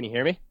man, can you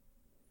hear me?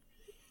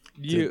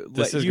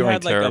 This is going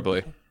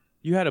terribly.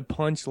 You had a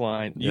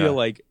punchline. Yeah. You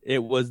like,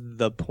 it was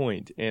the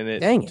point, and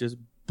it just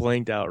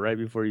blanked out right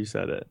before you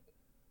said it.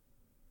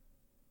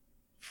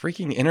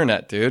 Freaking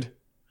internet, dude.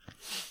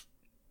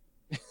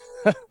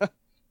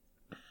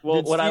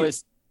 Well,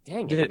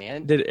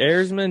 man. Did Did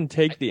Ayersman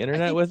take the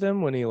internet with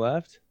him when he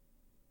left?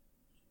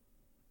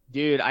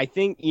 Dude, I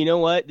think, you know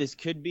what this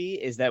could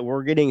be, is that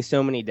we're getting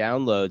so many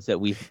downloads that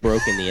we've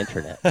broken the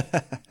internet.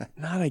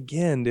 Not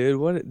again, dude.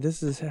 What?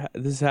 This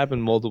has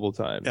happened multiple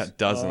times. Yeah,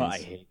 dozens. Oh, I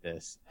hate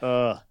this.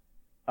 But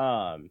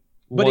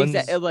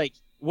like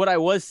what I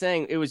was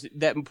saying, it was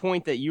that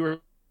point that you were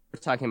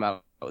talking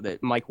about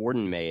that Mike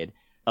Warden made.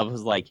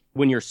 Was like,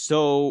 when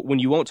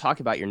you won't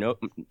talk about your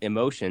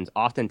emotions,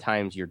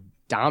 oftentimes you're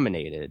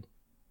dominated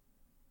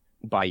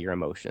by your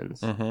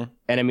emotions. Mm-hmm.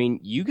 And I mean,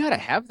 you got to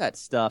have that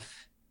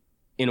stuff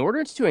in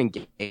order to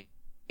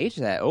engage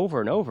that over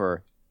and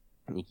over.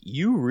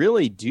 You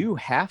really do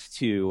have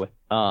to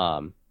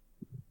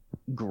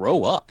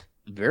grow up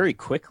very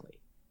quickly.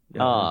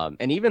 Yeah.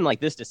 And even like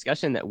this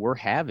discussion that we're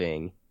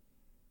having,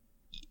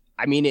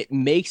 I mean, it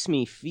makes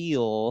me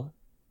feel.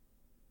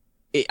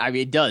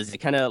 It does. It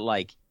kind of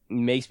like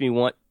makes me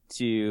want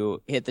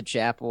to hit the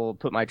chapel,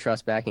 put my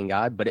trust back in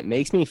God, but it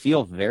makes me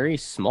feel very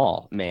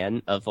small,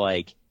 man, of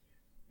like,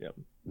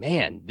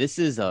 man, this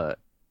is the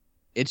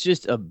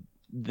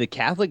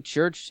Catholic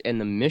Church and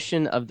the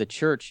mission of the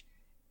church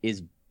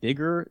is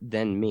bigger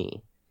than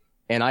me.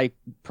 And I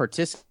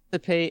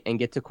participate and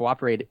get to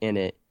cooperate in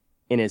it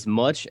in as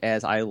much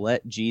as I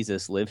let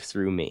Jesus live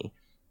through me.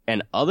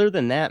 And other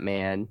than that,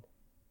 man,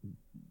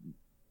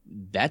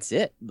 that's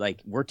it.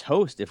 Like, we're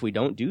toast if we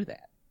don't do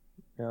that.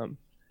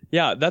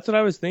 Yeah, that's what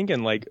I was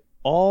thinking. Like,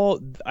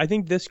 I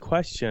think this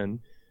question,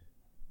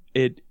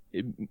 it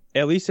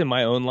at least in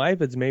my own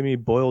life, it's made me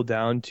boil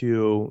down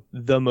to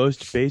the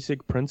most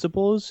basic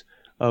principles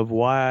of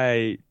why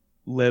I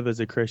live as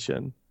a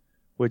Christian,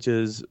 which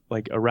is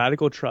like a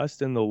radical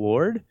trust in the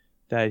Lord,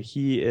 that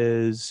He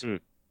is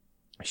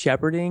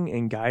shepherding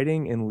and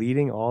guiding and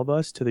leading all of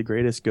us to the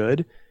greatest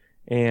good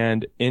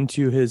and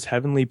into His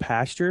heavenly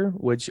pasture,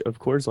 which of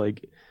course,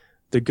 like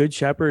the Good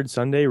Shepherd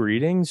Sunday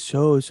reading,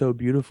 so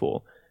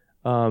beautiful.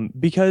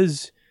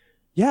 Because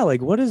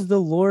like, what is the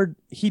Lord?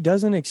 He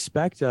doesn't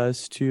expect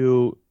us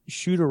to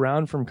shoot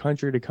around from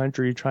country to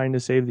country trying to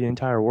save the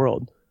entire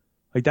world.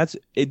 Like, that's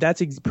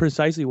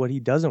precisely what He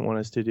doesn't want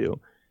us to do.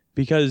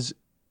 Because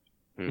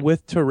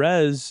with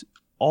Therese,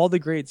 all the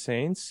great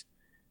saints,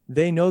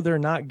 they know they're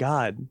not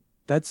God.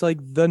 That's like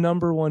the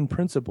number one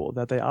principle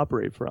that they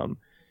operate from.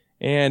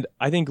 And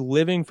I think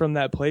living from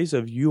that place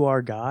of you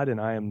are God and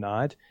I am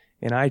not,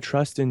 and I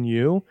trust in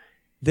you,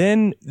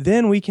 then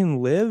we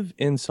can live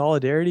in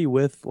solidarity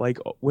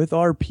with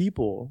our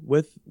people,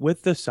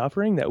 with the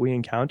suffering that we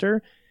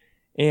encounter.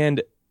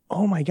 And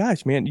oh my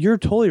gosh, man, you're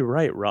totally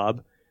right,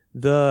 Rob.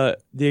 The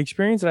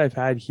experience that I've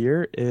had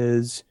here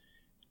is,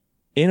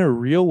 in a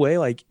real way,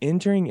 like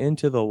entering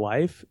into the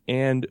life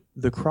and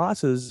the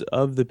crosses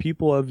of the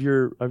people of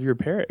your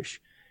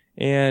parish.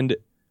 And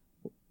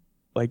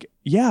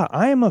yeah,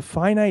 I am a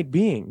finite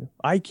being.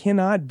 I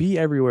cannot be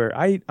everywhere.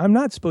 I'm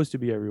not supposed to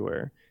be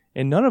everywhere.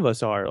 And none of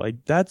us are.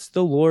 Like, that's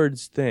the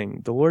Lord's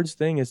thing. The Lord's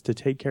thing is to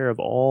take care of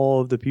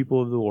all of the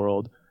people of the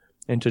world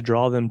and to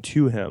draw them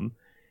to him.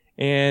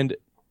 And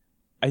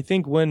I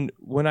think when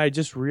I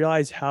just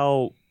realize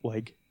how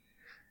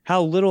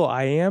little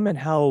I am and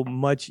how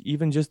much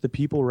even just the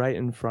people right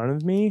in front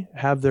of me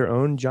have their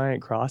own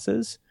giant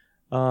crosses,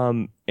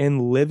 and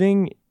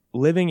living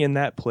in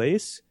that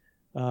place,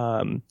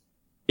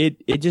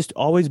 it just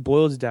always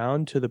boils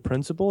down to the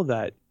principle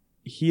that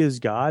he is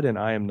God and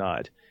I am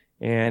not.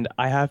 And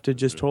I have to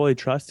just totally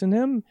trust in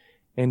him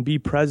and be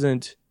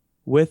present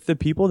with the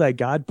people that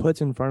God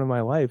puts in front of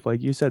my life.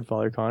 Like you said,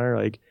 Father Connor,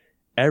 like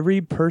every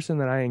person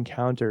that I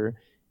encounter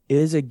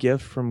is a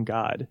gift from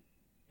God.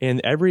 And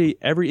every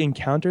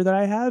encounter that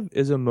I have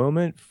is a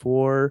moment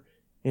for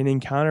an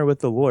encounter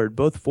with the Lord,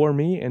 both for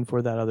me and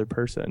for that other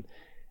person.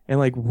 And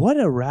like, what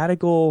a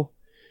radical,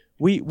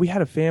 we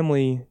had a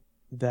family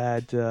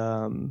that,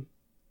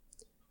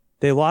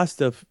 they lost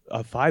a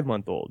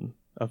 5-month-old,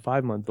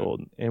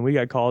 and we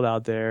got called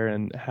out there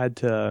and had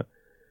to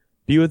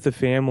be with the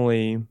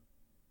family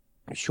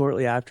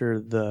shortly after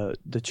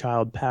the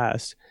child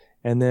passed.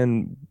 And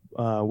then,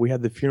 we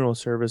had the funeral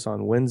service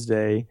on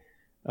Wednesday.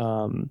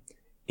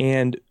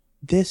 And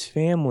this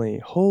family,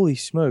 holy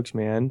smokes,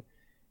 man,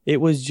 it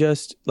was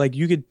just like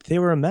they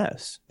were a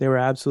mess. They were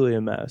absolutely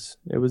a mess.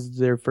 It was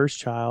their first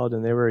child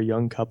and they were a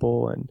young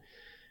couple and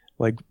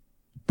like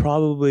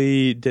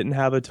probably didn't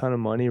have a ton of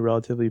money,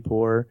 relatively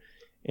poor.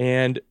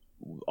 And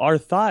our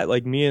thought,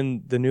 like me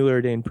and the newly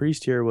ordained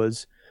priest here,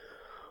 was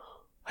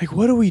like,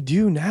 what do we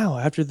do now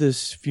after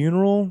this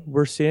funeral?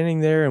 We're standing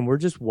there and we're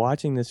just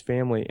watching this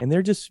family and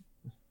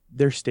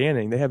they're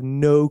standing. They have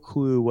no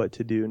clue what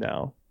to do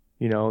now.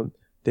 You know,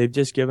 they've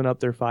just given up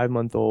their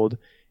 5-month-old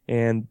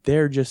and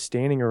they're just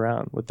standing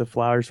around with the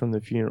flowers from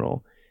the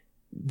funeral.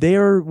 They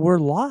were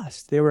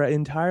lost. They were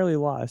entirely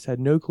lost, had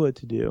no clue what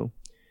to do.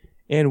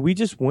 And we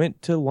just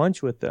went to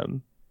lunch with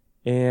them.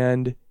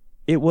 And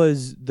it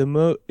was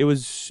it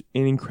was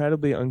an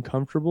incredibly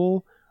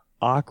uncomfortable,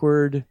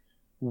 awkward,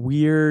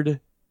 weird,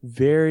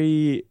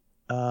 very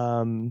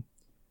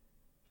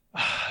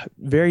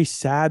very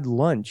sad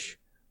lunch.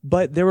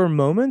 But there were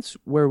moments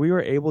where we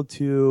were able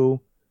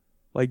to,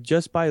 like,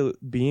 just by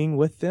being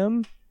with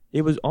them,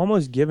 it was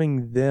almost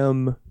giving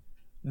them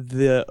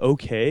the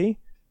okay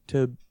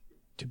to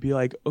be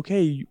like,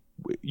 okay,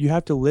 you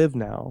have to live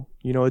now.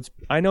 You know,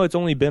 I know it's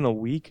only been a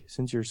week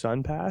since your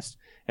son passed,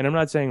 and I'm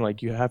not saying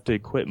like you have to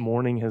quit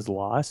mourning his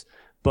loss,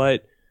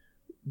 but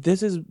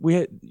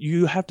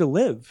you have to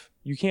live.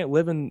 You can't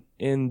live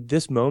in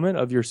this moment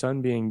of your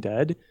son being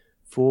dead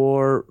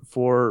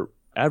forever.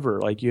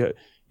 Like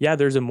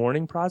there's a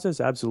mourning process,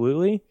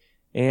 absolutely.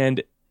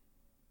 And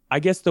I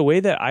guess the way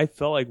that I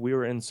felt like we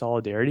were in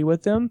solidarity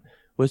with them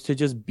was to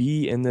just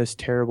be in this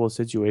terrible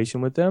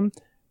situation with them,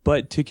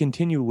 but to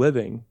continue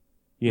living,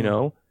 you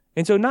know?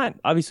 And so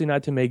obviously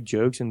not to make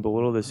jokes and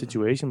belittle the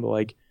situation, but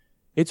like,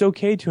 it's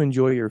okay to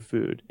enjoy your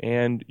food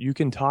and you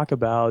can talk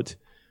about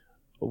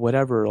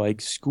whatever,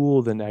 like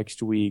school the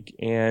next week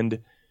and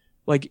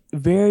like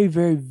very,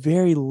 very,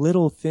 very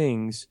little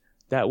things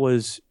that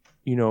was,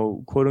 you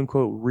know, quote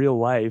unquote, real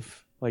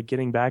life, like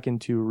getting back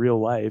into real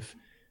life,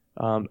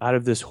 out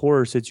of this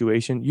horror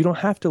situation. You don't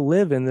have to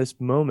live in this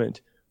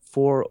moment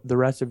for the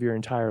rest of your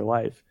entire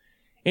life.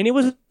 And it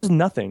was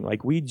nothing.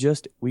 Like we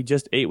just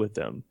ate with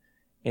them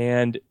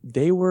and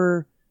they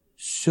were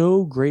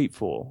so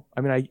grateful.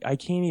 I mean, I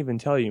can't even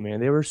tell you, man,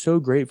 they were so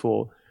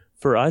grateful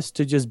for us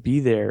to just be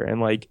there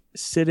and like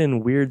sit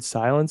in weird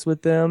silence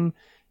with them.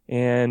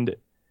 And,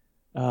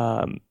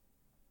 I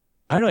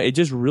don't know, it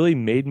just really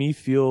made me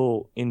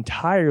feel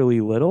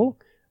entirely little,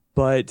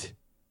 but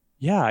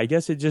yeah, I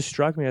guess it just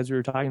struck me as we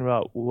were talking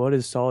about what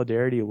does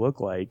solidarity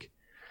look like,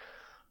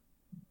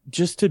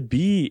 just to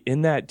be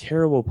in that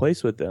terrible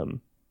place with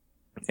them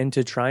and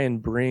to try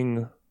and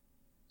bring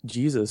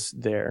Jesus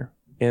there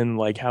in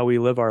like how we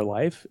live our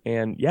life.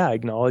 And yeah,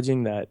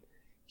 acknowledging that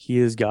he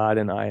is God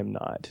and I am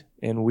not,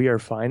 and we are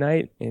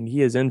finite and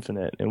he is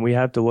infinite and we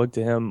have to look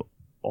to him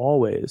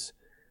always.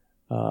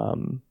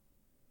 Well,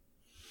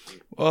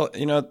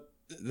 you know,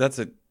 that's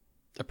a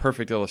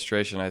perfect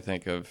illustration, I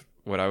think, of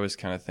what I was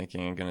kind of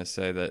thinking and going to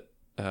say, that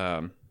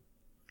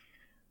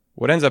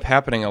what ends up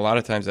happening a lot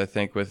of times, I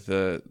think, with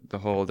the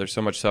whole, there's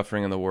so much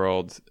suffering in the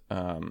world,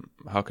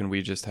 how can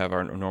we just have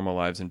our normal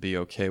lives and be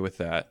okay with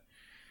that?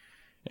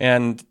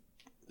 And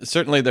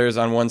certainly there's,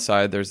 on one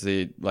side, there's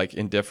the like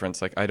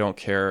indifference, like I don't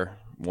care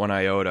one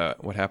iota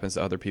what happens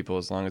to other people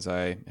as long as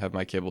I have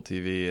my cable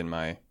TV and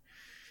my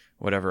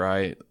whatever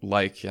I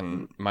like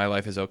and my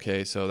life is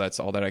okay, so that's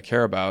all that I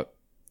care about.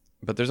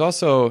 But there's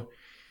also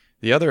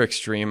the other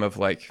extreme of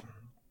like,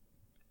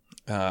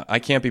 I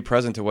can't be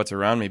present to what's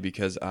around me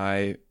because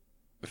I'm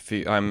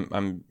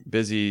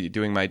busy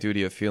doing my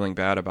duty of feeling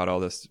bad about all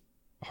this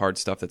hard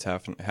stuff that's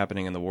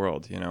happening in the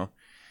world, you know.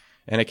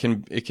 And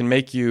it can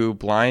make you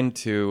blind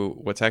to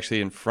what's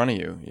actually in front of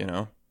you, you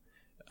know,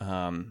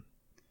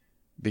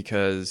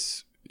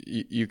 because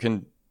you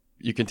can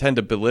you can tend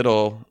to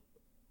belittle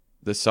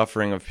the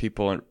suffering of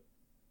people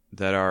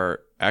that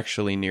are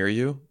actually near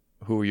you,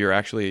 who you're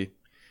actually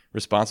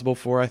responsible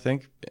for, I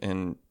think,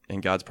 in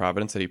God's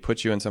providence, that he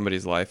puts you in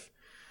somebody's life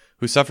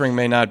whose suffering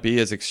may not be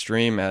as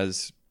extreme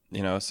as,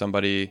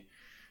 somebody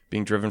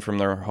being driven from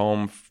their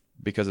home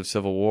because of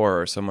civil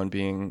war, or someone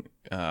being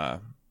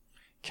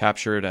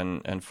captured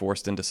and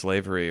forced into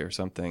slavery or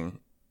something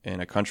in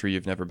a country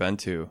you've never been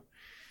to.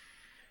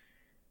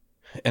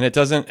 And it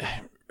doesn't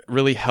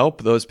really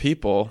help those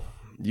people,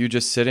 you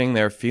just sitting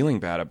there feeling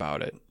bad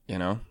about it,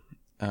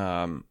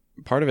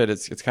 part of it,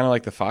 it's kind of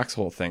like the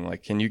foxhole thing.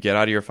 Like, can you get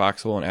out of your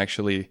foxhole and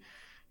actually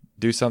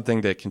do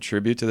something to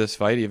contribute to this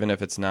fight, even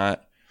if it's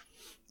not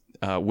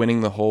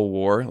winning the whole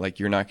war? Like,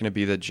 you're not going to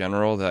be the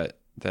general that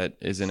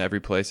is in every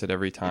place at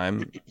every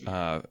time,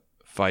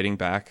 fighting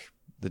back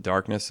the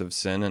darkness of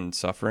sin and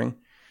suffering.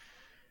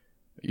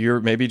 You're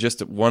maybe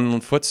just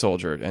one foot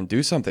soldier, and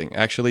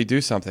actually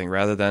do something,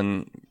 rather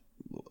than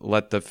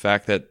let the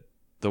fact that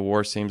the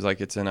war seems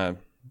like it's in a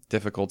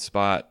difficult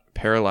spot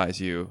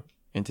paralyze you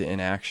into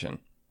inaction.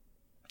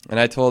 And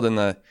I told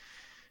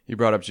you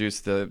brought up,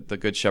 Juice, the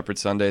Good Shepherd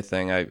Sunday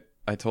thing.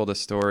 I told a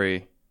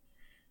story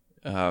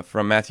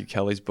from Matthew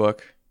Kelly's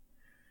book,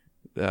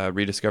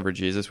 Rediscover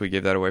Jesus. We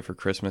gave that away for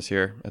Christmas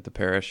here at the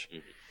parish. Mm-hmm.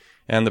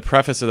 And the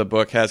preface of the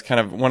book has kind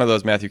of one of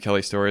those Matthew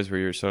Kelly stories where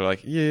you're sort of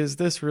like, is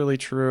this really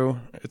true?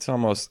 It's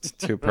almost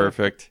too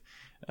perfect.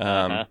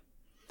 And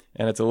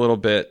it's a little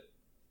bit,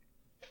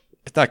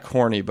 it's not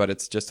corny, but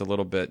it's just a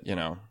little bit,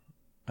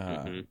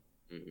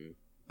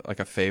 like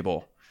a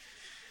fable.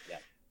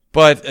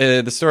 But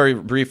the story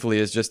briefly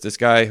is just this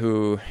guy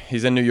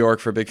he's in New York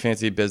for a big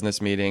fancy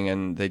business meeting,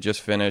 and they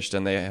just finished,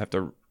 and they have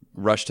to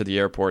rush to the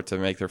airport to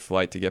make their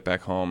flight to get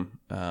back home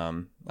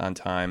on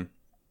time.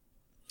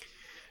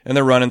 And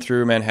they're running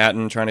through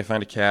Manhattan trying to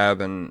find a cab,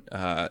 and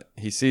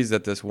he sees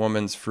that this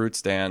woman's fruit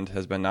stand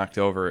has been knocked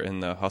over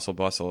in the hustle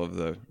bustle of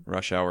the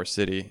rush hour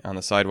city on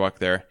the sidewalk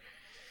there.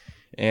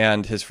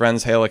 And his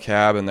friends hail a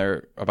cab, and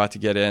they're about to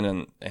get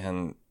in,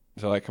 and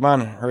so like, come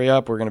on, hurry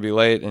up, we're going to be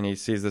late. And he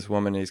sees this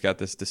woman, and he's got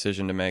this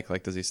decision to make.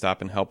 Like, does he stop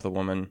and help the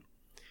woman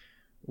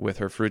with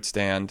her fruit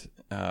stand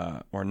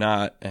or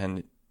not?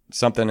 And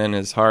something in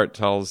his heart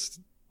tells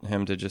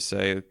him to just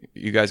say,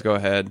 you guys go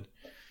ahead.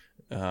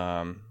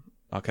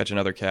 I'll catch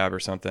another cab or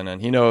something.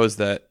 And he knows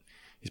that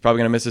he's probably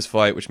going to miss his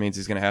flight, which means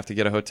he's going to have to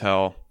get a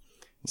hotel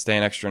and stay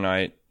an extra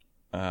night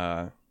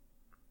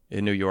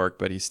in New York.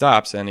 But he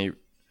stops, and he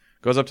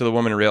goes up to the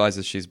woman and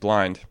realizes she's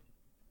blind.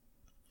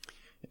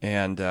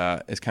 And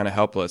is kind of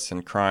helpless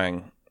and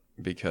crying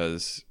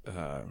because,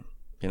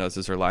 this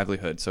is her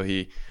livelihood. So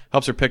he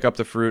helps her pick up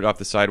the fruit off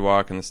the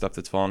sidewalk, and the stuff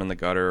that's fallen in the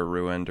gutter or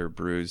ruined or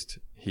bruised,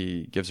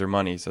 he gives her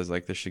money. He says,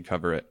 like, this should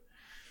cover it.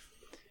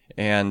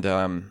 And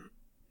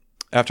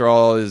after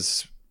all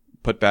is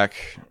put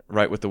back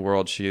right with the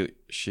world,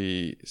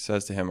 she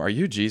says to him, "Are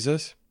you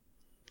Jesus?"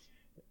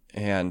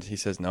 And he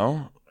says,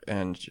 "No."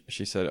 And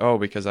she said, "Oh,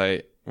 because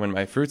when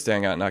my fruit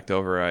stand got knocked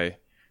over, I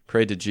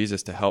prayed to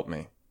Jesus to help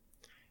me.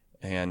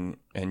 And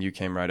you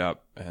came right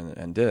up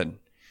and did."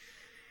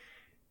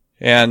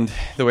 And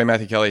the way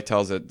Matthew Kelly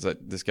tells it,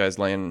 that this guy's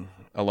laying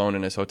alone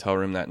in his hotel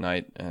room that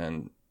night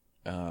and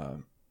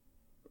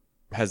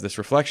has this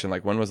reflection,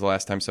 like, when was the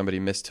last time somebody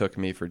mistook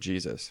me for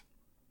Jesus?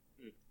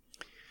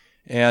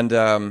 And,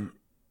 the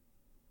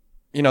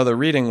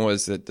reading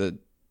was that the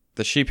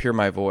sheep hear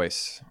my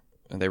voice,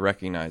 and they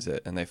recognize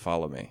it, and they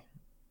follow me.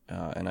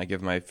 And I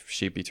give my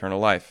sheep eternal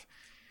life.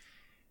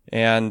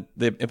 And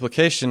the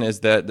implication is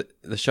that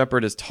the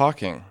shepherd is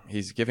talking.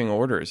 He's giving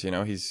orders,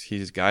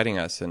 he's guiding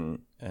us,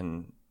 and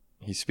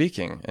he's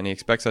speaking, and he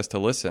expects us to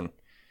listen.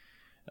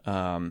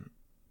 And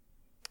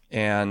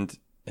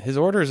his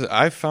orders,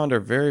 I've found, are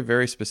very,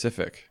 very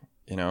specific,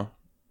 They're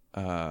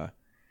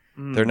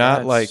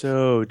not like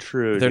so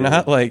true. They're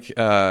not like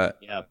Yeah.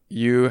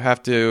 you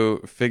have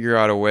to figure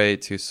out a way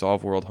to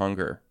solve world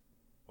hunger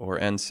or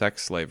end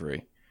sex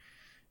slavery.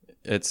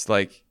 It's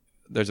like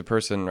there's a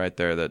person right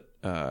there that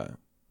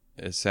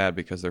is sad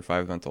because their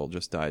 5-month-old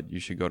just died. You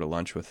should go to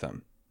lunch with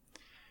them.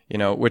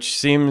 Which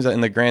seems,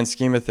 in the grand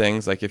scheme of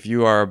things, like if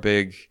you are a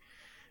big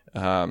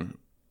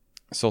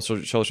social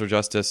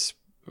justice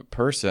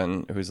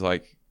person who's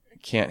like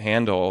can't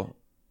handle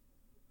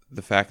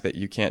the fact that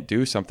you can't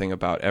do something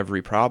about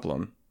every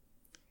problem,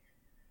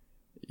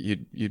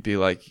 you'd be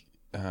like,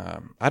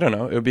 I don't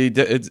know. It would be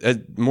it's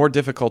more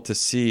difficult to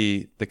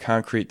see the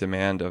concrete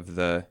demand of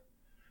the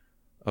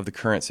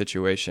current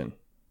situation,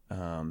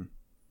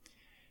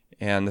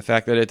 and the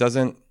fact that it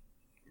doesn't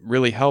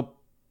really help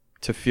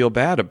to feel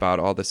bad about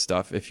all this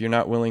stuff if you're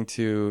not willing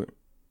to,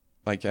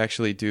 like,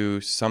 actually do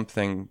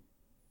something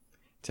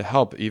to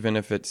help, even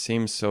if it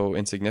seems so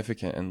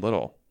insignificant and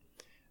little.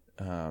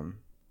 Do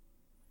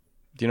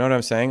you know what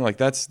I'm saying? Like,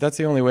 that's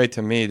the only way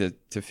to me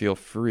to feel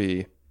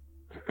free,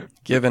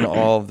 given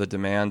all of the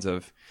demands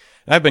of.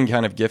 And I've been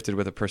kind of gifted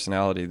with a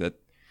personality that,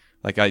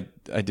 like, I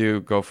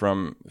do go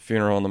from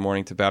funeral in the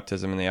morning to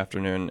baptism in the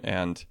afternoon,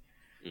 and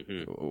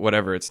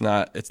whatever. It's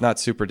not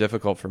super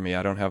difficult for me.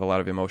 I don't have a lot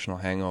of emotional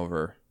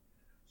hangover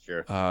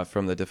Sure.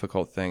 from the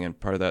difficult thing, and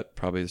part of that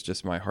probably is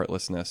just my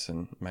heartlessness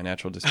and my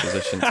natural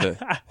disposition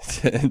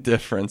to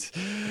indifference.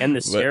 And the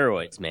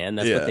steroids, man,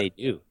 that's what they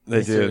do.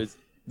 They do.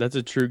 That's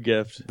a true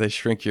gift, They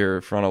shrink your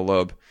frontal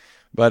lobe,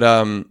 but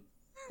among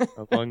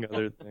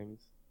other things.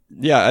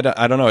 yeah,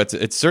 I don't know.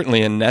 It's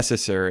certainly a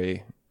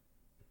necessary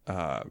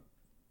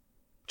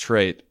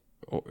trait,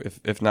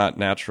 if not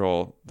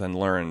natural, then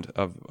learned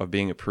of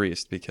being a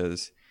priest,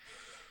 because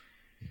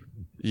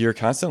you're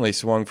constantly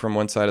swung from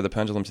one side of the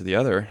pendulum to the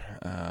other.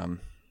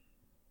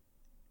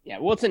 Yeah,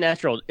 well,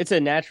 it's a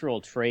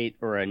natural trait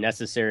or a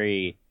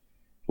necessary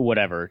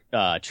whatever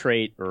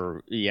trait,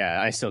 or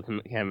I still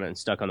haven't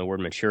stuck on the word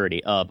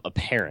maturity of a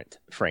parent,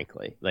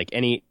 frankly. Like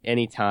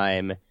any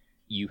time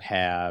you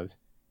have,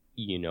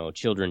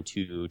 children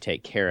to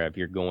take care of,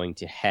 you're going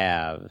to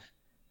have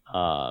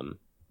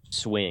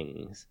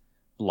swings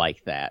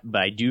like that.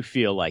 But I do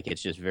feel like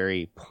it's just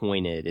very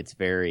pointed. It's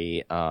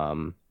very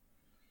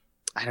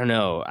I don't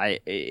know.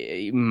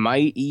 I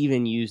might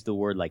even use the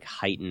word like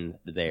heightened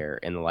there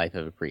in the life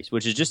of a priest,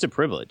 which is just a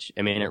privilege.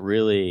 I mean, it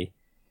really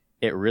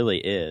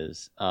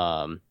is.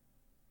 That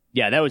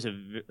was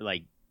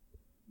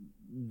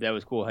that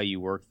was cool how you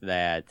worked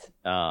that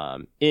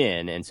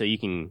in, and so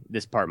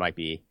this part might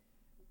be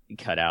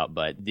cut out,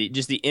 but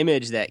just the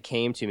image that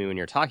came to me when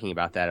you're talking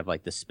about that of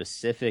like the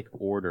specific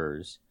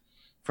orders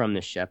from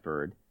the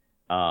shepherd,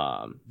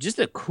 just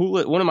the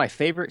coolest. One of my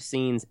favorite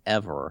scenes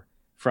ever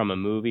from a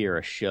movie or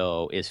a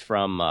show is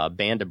from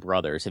Band of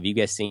Brothers. Have you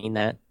guys seen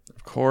that?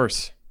 Of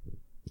course.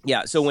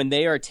 Yeah, so when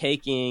they are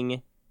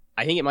taking,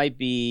 I think it might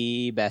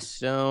be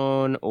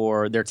Bastogne,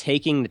 or they're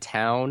taking the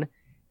town,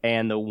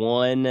 and the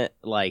one,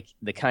 like,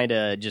 the kind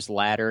of just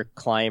ladder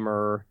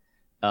climber,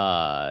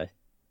 going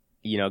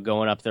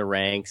up the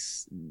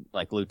ranks,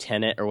 like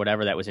lieutenant or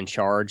whatever that was in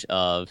charge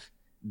of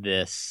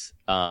this.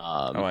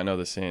 I know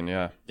the scene,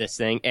 yeah. This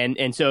thing.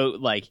 And so,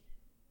 like,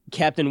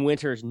 Captain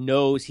Winters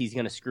knows he's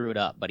going to screw it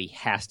up, but he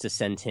has to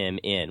send him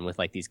in with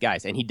like these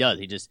guys. And he does.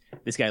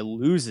 This guy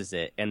loses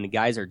it, and the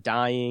guys are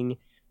dying,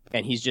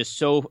 and he's just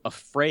so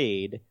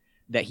afraid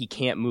that he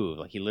can't move.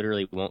 Like, he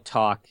literally won't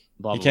talk.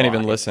 Blah, He blah, can't blah.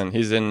 even listen.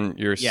 He's in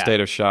your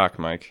state of shock,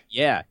 Mike.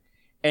 Yeah.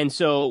 And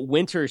so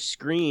Winters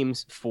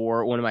screams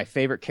for one of my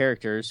favorite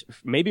characters,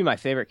 maybe my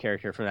favorite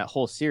character from that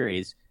whole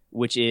series,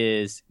 which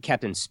is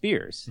Captain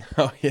Spears.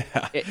 Oh,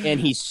 yeah. And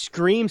he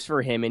screams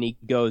for him, and he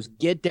goes,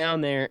 "Get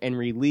down there and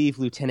relieve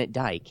Lieutenant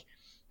Dyke."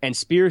 And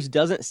Spears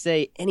doesn't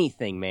say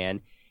anything, man.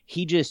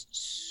 He just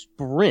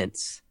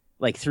sprints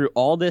like through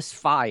all this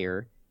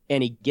fire,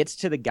 and he gets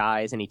to the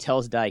guys, and he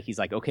tells Dyke, he's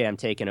like, "Okay, I'm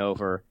taking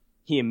over."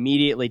 He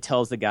immediately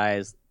tells the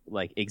guys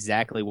like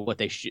exactly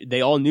what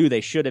they all knew they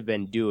should have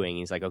been doing.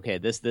 He's like, "Okay,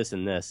 this,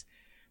 and this."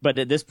 But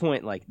at this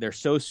point, like, they're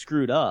so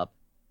screwed up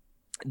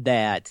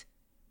that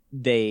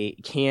they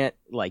can't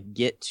like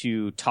get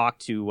to talk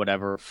to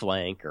whatever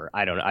flank, or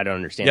I don't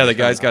understand. Yeah, the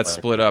guys got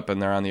split up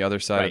and they're on the other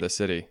side of the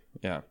city.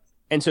 Yeah.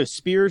 And so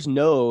Spears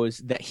knows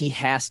that he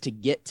has to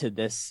get to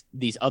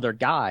these other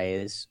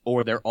guys,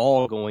 or they're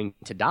all going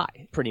to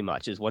die, pretty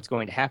much is what's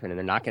going to happen, and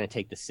they're not going to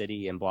take the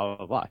city and blah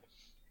blah blah.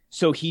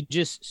 So he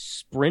just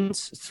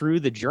sprints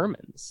through the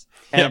Germans,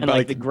 and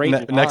like the great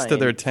line next to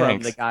their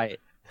tanks. From the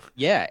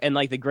guy, and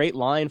like the great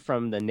line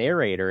from the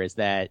narrator is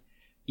that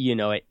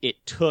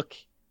it took.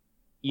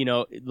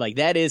 Like,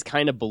 that is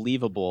kind of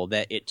believable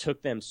that it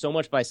took them so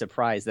much by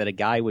surprise that a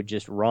guy would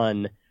just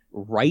run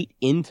right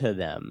into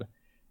them.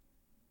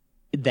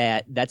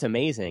 That's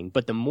amazing.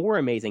 But the more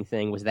amazing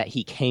thing was that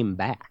he came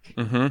back.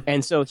 Mm-hmm.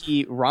 And so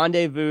he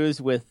rendezvous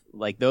with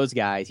like those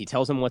guys. He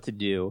tells them what to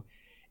do.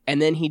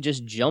 And then he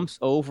just jumps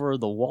over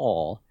the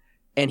wall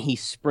and he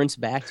sprints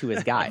back to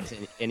his guys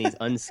and he's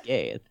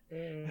unscathed.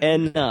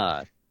 And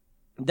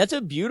that's a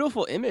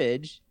beautiful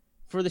image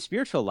for the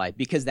spiritual life,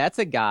 because that's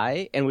a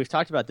guy, and we've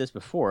talked about this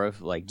before, of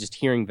like just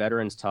hearing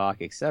veterans talk,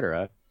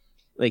 etc.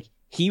 Like,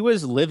 he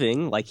was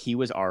living like he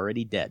was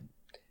already dead,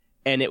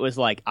 and it was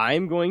like,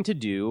 I'm going to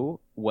do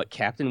what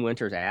Captain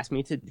Winters asked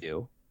me to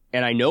do,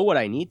 and I know what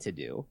I need to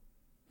do,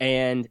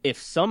 and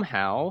if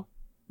somehow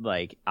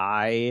like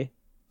I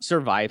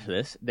survive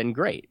this, then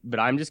great, but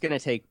I'm just going to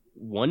take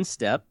one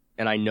step,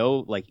 and I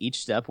know like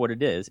each step what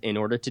it is in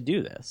order to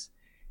do this.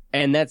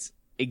 And that's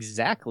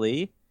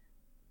exactly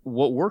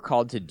what we're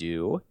called to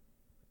do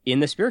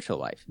in the spiritual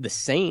life. The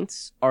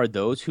saints are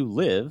those who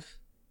live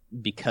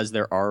because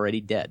they're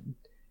already dead.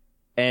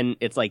 And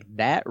it's like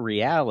that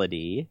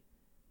reality,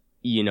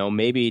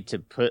 maybe to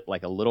put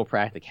like a little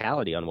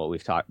practicality on what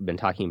we've been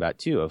talking about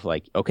too, of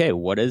like, okay,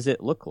 what does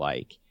it look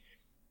like?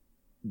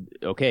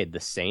 Okay,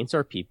 the saints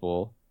are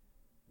people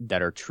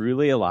that are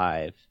truly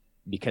alive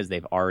because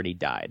they've already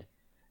died.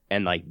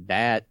 And like,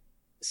 that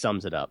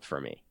sums it up for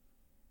me.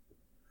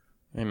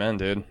 Amen,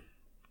 dude.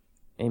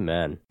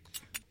 Amen.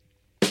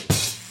 Are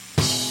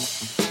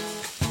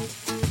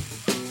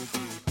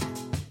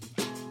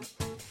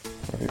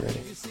you ready?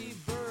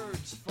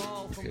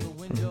 Okay.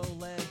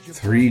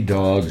 3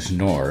 Dogs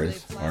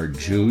North are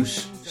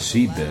Juice,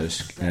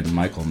 Seabisc, and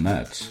Michael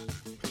Metz.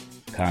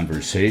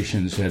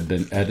 Conversations have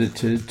been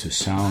edited to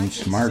sound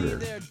smarter.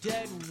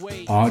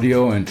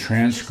 audio and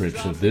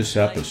transcripts of this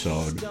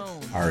episode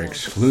are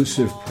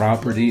exclusive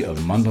property of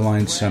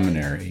Mundelein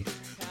Seminary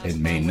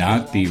and may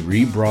not be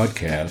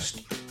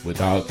rebroadcast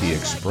without the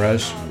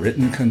express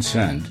written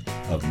consent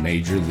of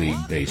Major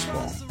League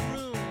Baseball.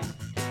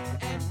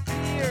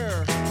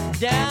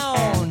 Down.